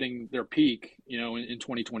to be hitting their peak, in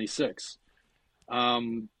 2026.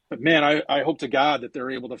 But man, I hope to God that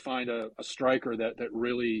they're able to find a striker that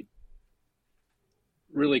really,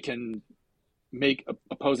 really can make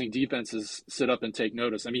opposing defenses sit up and take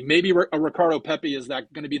notice. I mean, maybe a Ricardo Pepi is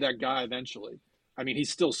going to be that guy eventually. I mean, he's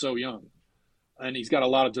still so young, and he's got a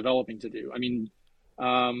lot of developing to do. I mean,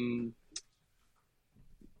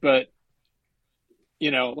 but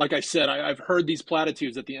like I said, I've heard these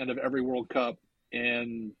platitudes at the end of every World Cup,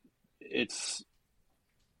 and it's,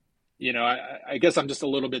 I guess I'm just a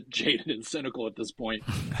little bit jaded and cynical at this point.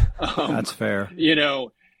 That's fair.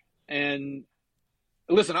 And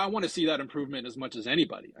listen, I want to see that improvement as much as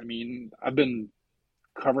anybody. I mean, I've been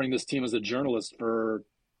covering this team as a journalist for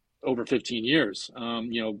over 15 years,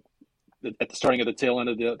 at the starting of the tail end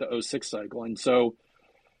of the 06 cycle. And so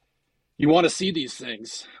you want to see these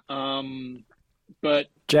things. But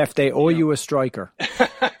Jeff, they owe you a striker.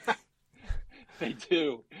 They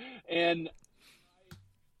do. And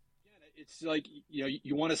it's like,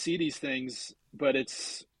 you want to see these things, but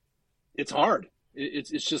it's hard.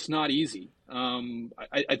 It's just not easy.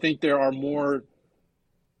 I think there are more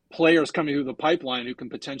players coming through the pipeline who can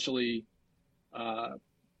potentially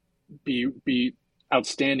be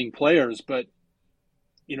outstanding players. But,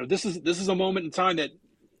 this is a moment in time that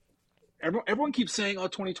everyone keeps saying,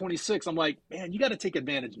 2026. I'm like, man, you got to take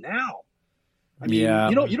advantage now. I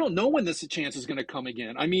mean, you don't know when this chance is going to come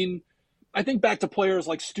again. I mean, I think back to players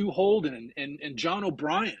like Stu Holden and John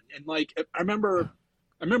O'Brien. And like, I remember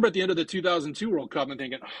at the end of the 2002 World Cup, I'm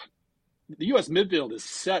thinking, the U.S. midfield is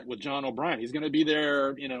set with John O'Brien. He's going to be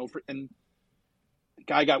there, and the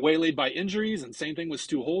guy got waylaid by injuries, and same thing with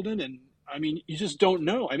Stu Holden. And I mean, you just don't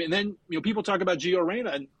know. I mean, then, people talk about Gio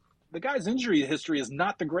Reyna, and the guy's injury history is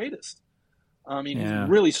not the greatest. I mean, he's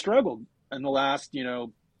really struggled in the last,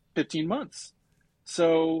 15 months.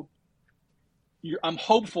 So I'm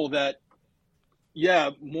hopeful that,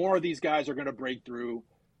 more of these guys are going to break through,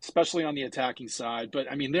 especially on the attacking side. But,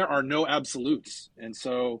 I mean, there are no absolutes. And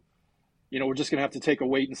so, we're just going to have to take a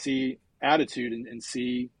wait and see attitude and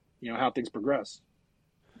see, how things progress.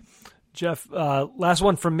 Jeff, last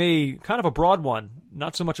one from me, kind of a broad one,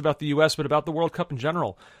 not so much about the U.S., but about the World Cup in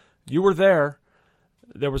general. You were there.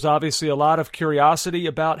 There was obviously a lot of curiosity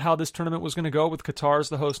about how this tournament was going to go with Qatar as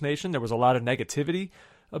the host nation. There was a lot of negativity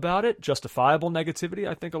about it, justifiable negativity,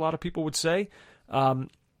 I think a lot of people would say.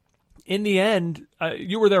 In the end,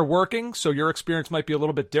 you were there working, so your experience might be a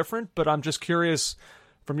little bit different, but I'm just curious,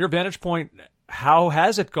 from your vantage point, how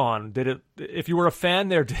has it gone? If you were a fan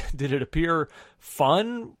there, did it appear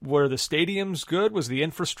fun? Were the stadiums good? Was the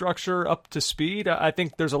infrastructure up to speed? I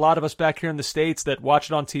think there's a lot of us back here in the States that watch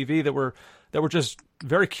it on TV that were just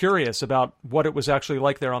very curious about what it was actually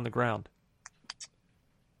like there on the ground.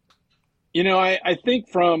 I think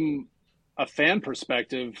from a fan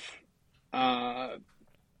perspective, to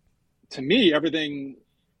me, everything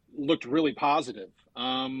looked really positive.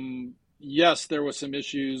 Yes, there was some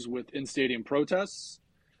issues with in-stadium protests,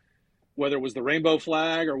 whether it was the rainbow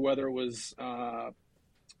flag or whether it was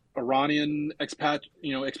Iranian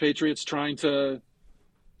expatriates trying to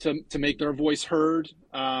make their voice heard.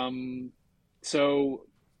 So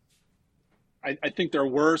I think there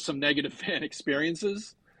were some negative fan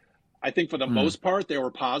experiences. I think for the most part, they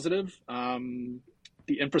were positive.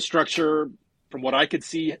 The infrastructure, from what I could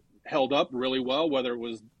see, held up really well, whether it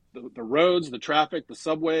was the roads, the traffic, the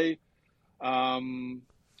subway.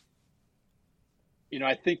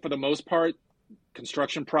 I think for the most part,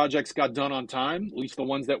 construction projects got done on time, at least the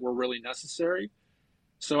ones that were really necessary.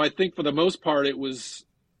 So I think for the most part, it was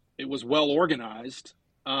well organized.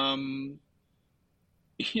 I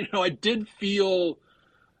did feel,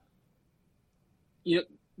 the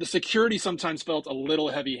security sometimes felt a little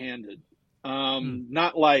heavy-handed.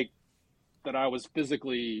 Not like that I was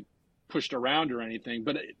physically pushed around or anything,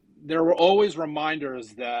 but there were always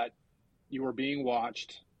reminders that you were being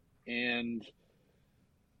watched, and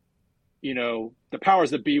the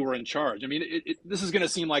powers that be were in charge. I mean, this is going to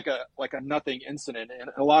seem like a nothing incident. In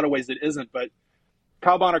a lot of ways, it isn't. But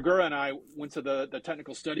Kyle Bonagura and I went to the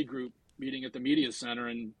technical study group meeting at the media center,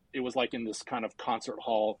 and it was like in this kind of concert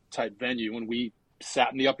hall type venue, and we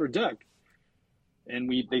sat in the upper deck, and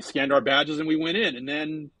they scanned our badges, and we went in. And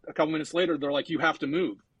then a couple minutes later, they're like, "You have to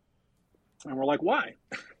move," and we're like, "Why?"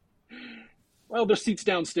 Well, there's seats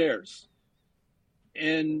downstairs.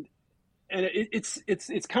 And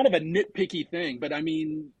it's kind of a nitpicky thing, but I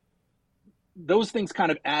mean, those things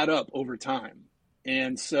kind of add up over time.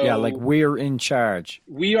 And so, like we're in charge.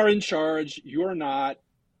 We are in charge. You're not.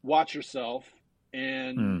 Watch yourself.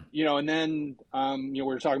 And and then we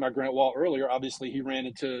were talking about Grant Wall earlier. Obviously, he ran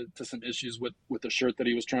into some issues with the shirt that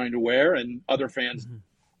he was trying to wear, and other fans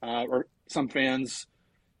or some fans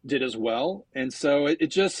did as well. And so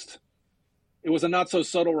it was a not so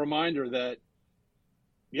subtle reminder that,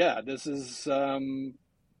 this is,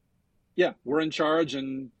 we're in charge,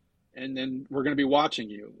 and then we're going to be watching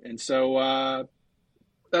you. And so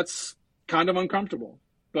that's kind of uncomfortable.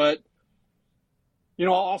 But,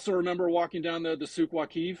 I'll also remember walking down the Souk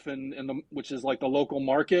Waqif, which is like the local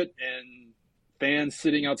market, and fans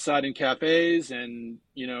sitting outside in cafes and,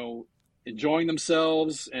 enjoying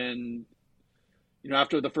themselves. And,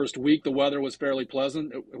 after the first week, the weather was fairly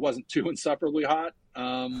pleasant. It wasn't too insufferably hot.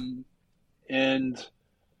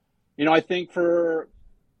 I think for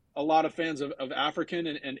a lot of fans of African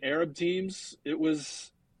and Arab teams,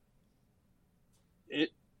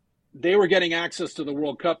 they were getting access to the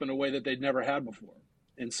World Cup in a way that they'd never had before.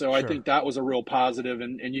 And so I think that was a real positive,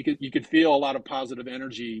 and you could feel a lot of positive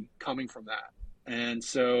energy coming from that. And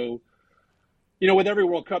so, with every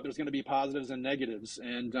World Cup, there's going to be positives and negatives.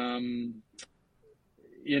 And,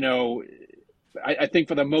 I think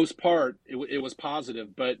for the most part, it was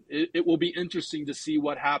positive, but it will be interesting to see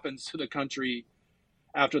what happens to the country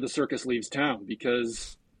after the circus leaves town,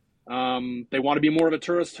 because they want to be more of a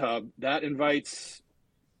tourist hub. That invites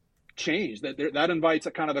change. That invites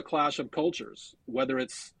a kind of a clash of cultures, whether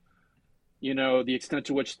it's, the extent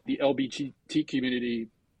to which the LGBT community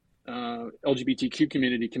LGBTQ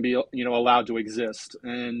community can be, allowed to exist.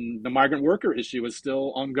 And the migrant worker issue is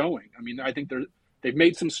still ongoing. I mean, I think they've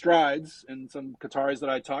made some strides, and some Qataris that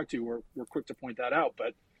I talked to were quick to point that out.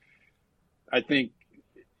 But I think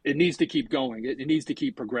it needs to keep going. It needs to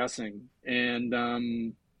keep progressing.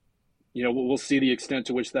 And, we'll see the extent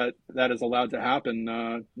to which that is allowed to happen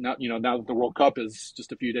now that the World Cup is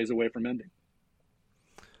just a few days away from ending.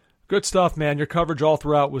 Good stuff, man. Your coverage all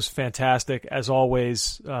throughout was fantastic, as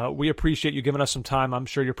always. We appreciate you giving us some time. I'm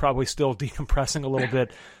sure you're probably still decompressing a little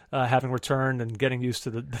bit, having returned and getting used to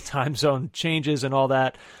the time zone changes and all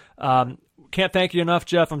that. Can't thank you enough,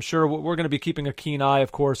 Jeff. I'm sure we're going to be keeping a keen eye,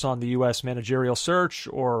 of course, on the U.S. managerial search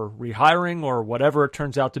or rehiring or whatever it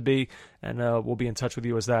turns out to be, and we'll be in touch with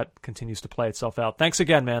you as that continues to play itself out. Thanks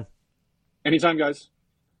again, man. Anytime, guys.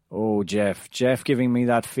 Oh, Jeff giving me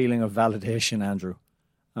that feeling of validation, Andrew.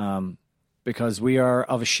 Because we are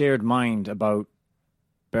of a shared mind about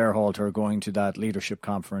Berhalter going to that leadership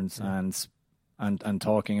conference and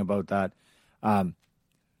talking about that.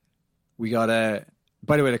 We got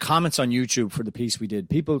by the way, the comments on YouTube for the piece we did,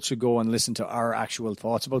 people should go and listen to our actual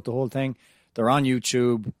thoughts about the whole thing. They're on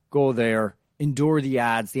YouTube. Go there, endure the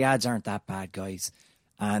ads. The ads aren't that bad, guys.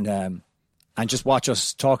 And just watch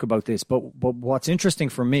us talk about this. But what's interesting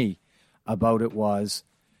for me about it was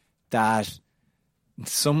that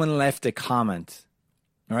someone left a comment,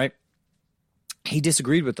 all right? He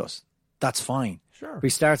disagreed with us. That's fine. Sure.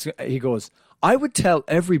 He goes, I would tell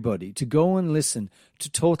everybody to go and listen to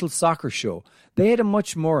Total Soccer Show. They had a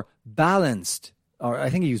much more balanced, or I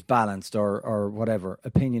think he used balanced or whatever,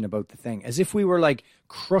 opinion about the thing. As if we were like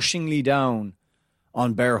crushingly down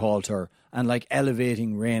on Berhalter and like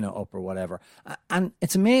elevating Reina up or whatever. And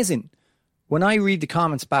it's amazing. When I read the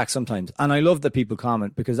comments back sometimes, and I love that people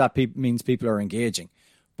comment because that means people are engaging,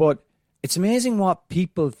 but it's amazing what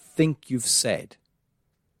people think you've said.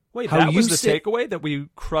 Wait, that was the takeaway, that we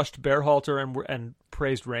crushed Berhalter and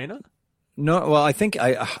praised Reina? No, well, I think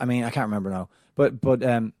I can't remember now, but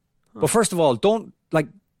first of all, don't like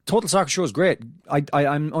Total Soccer Show is great.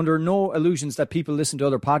 I'm under no illusions that people listen to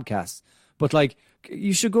other podcasts, but like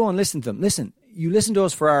you should go and listen to them. Listen, you listen to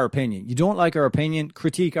us for our opinion. You don't like our opinion,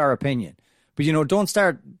 critique our opinion. But, don't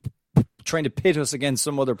start trying to pit us against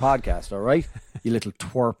some other podcast, all right? You little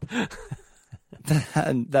twerp.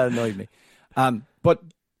 That annoyed me.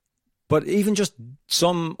 But even just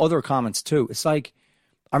some other comments too. It's like,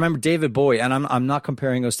 I remember David Bowie, and I'm not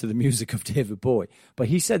comparing us to the music of David Bowie, but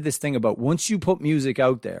he said this thing about once you put music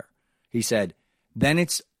out there, he said, then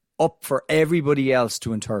it's up for everybody else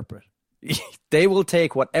to interpret. They will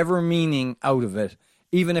take whatever meaning out of it,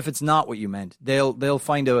 even if it's not what you meant. They'll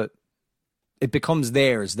find it becomes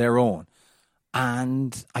theirs, their own.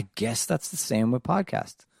 And I guess that's the same with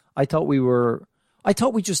podcasts. I thought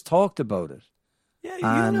we just talked about it. Yeah, you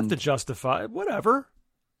don't have to justify it. Whatever.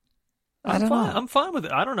 I'm fine with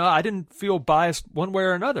it. I don't know. I didn't feel biased one way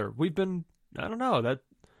or another. I don't know. That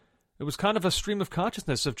it was kind of a stream of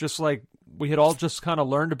consciousness of just like we had all just kind of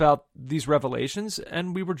learned about these revelations,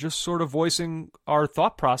 and we were just sort of voicing our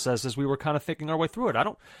thought process as we were kind of thinking our way through it.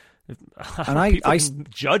 People can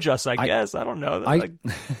judge us, I guess. I don't know.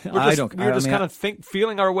 We're just kind of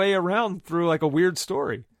feeling our way around through like a weird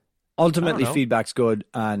story. Ultimately, feedback's good,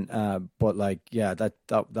 and but like, yeah, that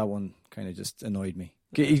one kind of just annoyed me.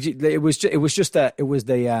 It was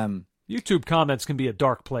the YouTube comments can be a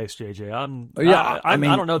dark place, JJ. I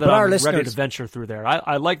don't know that I'm ready to venture through there.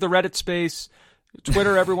 I like the Reddit space.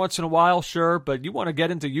 Twitter every once in a while, sure, but you want to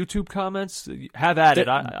get into YouTube comments? Have at it.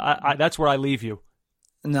 That's where I leave you.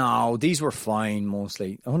 No, these were fine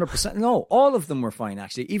mostly. 100%. No, all of them were fine,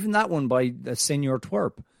 actually. Even that one by the Senior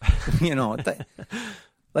Twerp.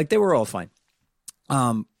 They were all fine.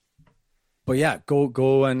 But yeah,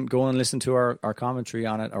 go and listen to our commentary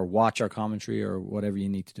on it, or watch our commentary, or whatever you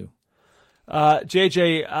need to do.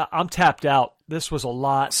 JJ, I'm tapped out. This was a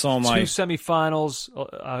lot. So am I. 2 semifinals,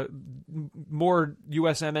 more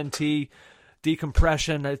USMNT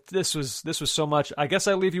decompression. This was so much. I guess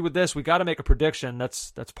I leave you with this. We got to make a prediction.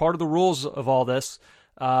 That's part of the rules of all this.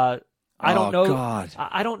 I don't know. God.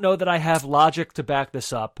 I don't know that I have logic to back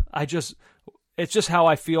this up. It's just how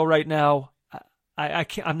I feel right now.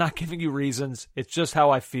 I'm not giving you reasons. It's just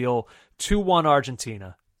how I feel. 2-1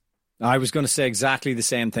 Argentina. I was going to say exactly the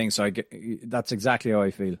same thing, so that's exactly how I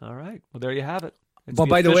feel. All right. Well, there you have it. It's but the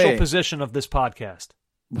by the official way, position of this podcast.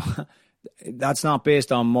 That's not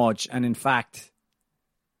based on much, and in fact,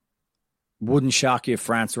 wouldn't shock you if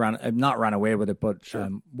France ran away with it, but sure.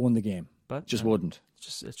 Won the game. But just wouldn't.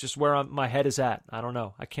 It's just where my head is at. I don't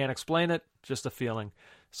know. I can't explain it. Just a feeling.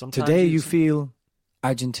 Sometimes today you feel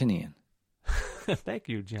Argentinian. Thank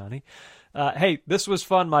you, Johnny. Hey, this was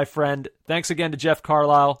fun, my friend. Thanks again to Jeff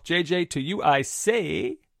Carlisle. JJ, to you I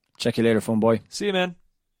say... Check you later, phone boy. See you, man.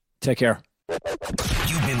 Take care.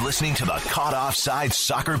 You've been listening to the Caught Offside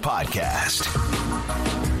Soccer Podcast.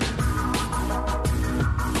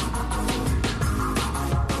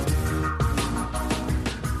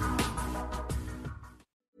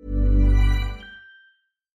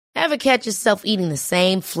 Ever catch yourself eating the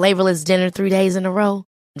same flavorless dinner 3 days in a row?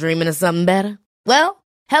 Dreaming of something better? Well,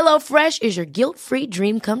 HelloFresh is your guilt-free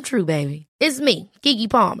dream come true, baby. It's me, Keke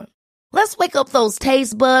Palmer. Let's wake up those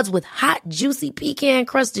taste buds with hot, juicy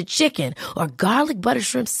pecan-crusted chicken or garlic butter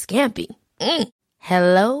shrimp scampi.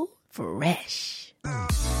 Hello Fresh.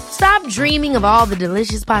 Stop dreaming of all the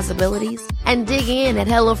delicious possibilities and dig in at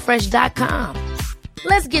HelloFresh.com.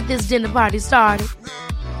 Let's get this dinner party started.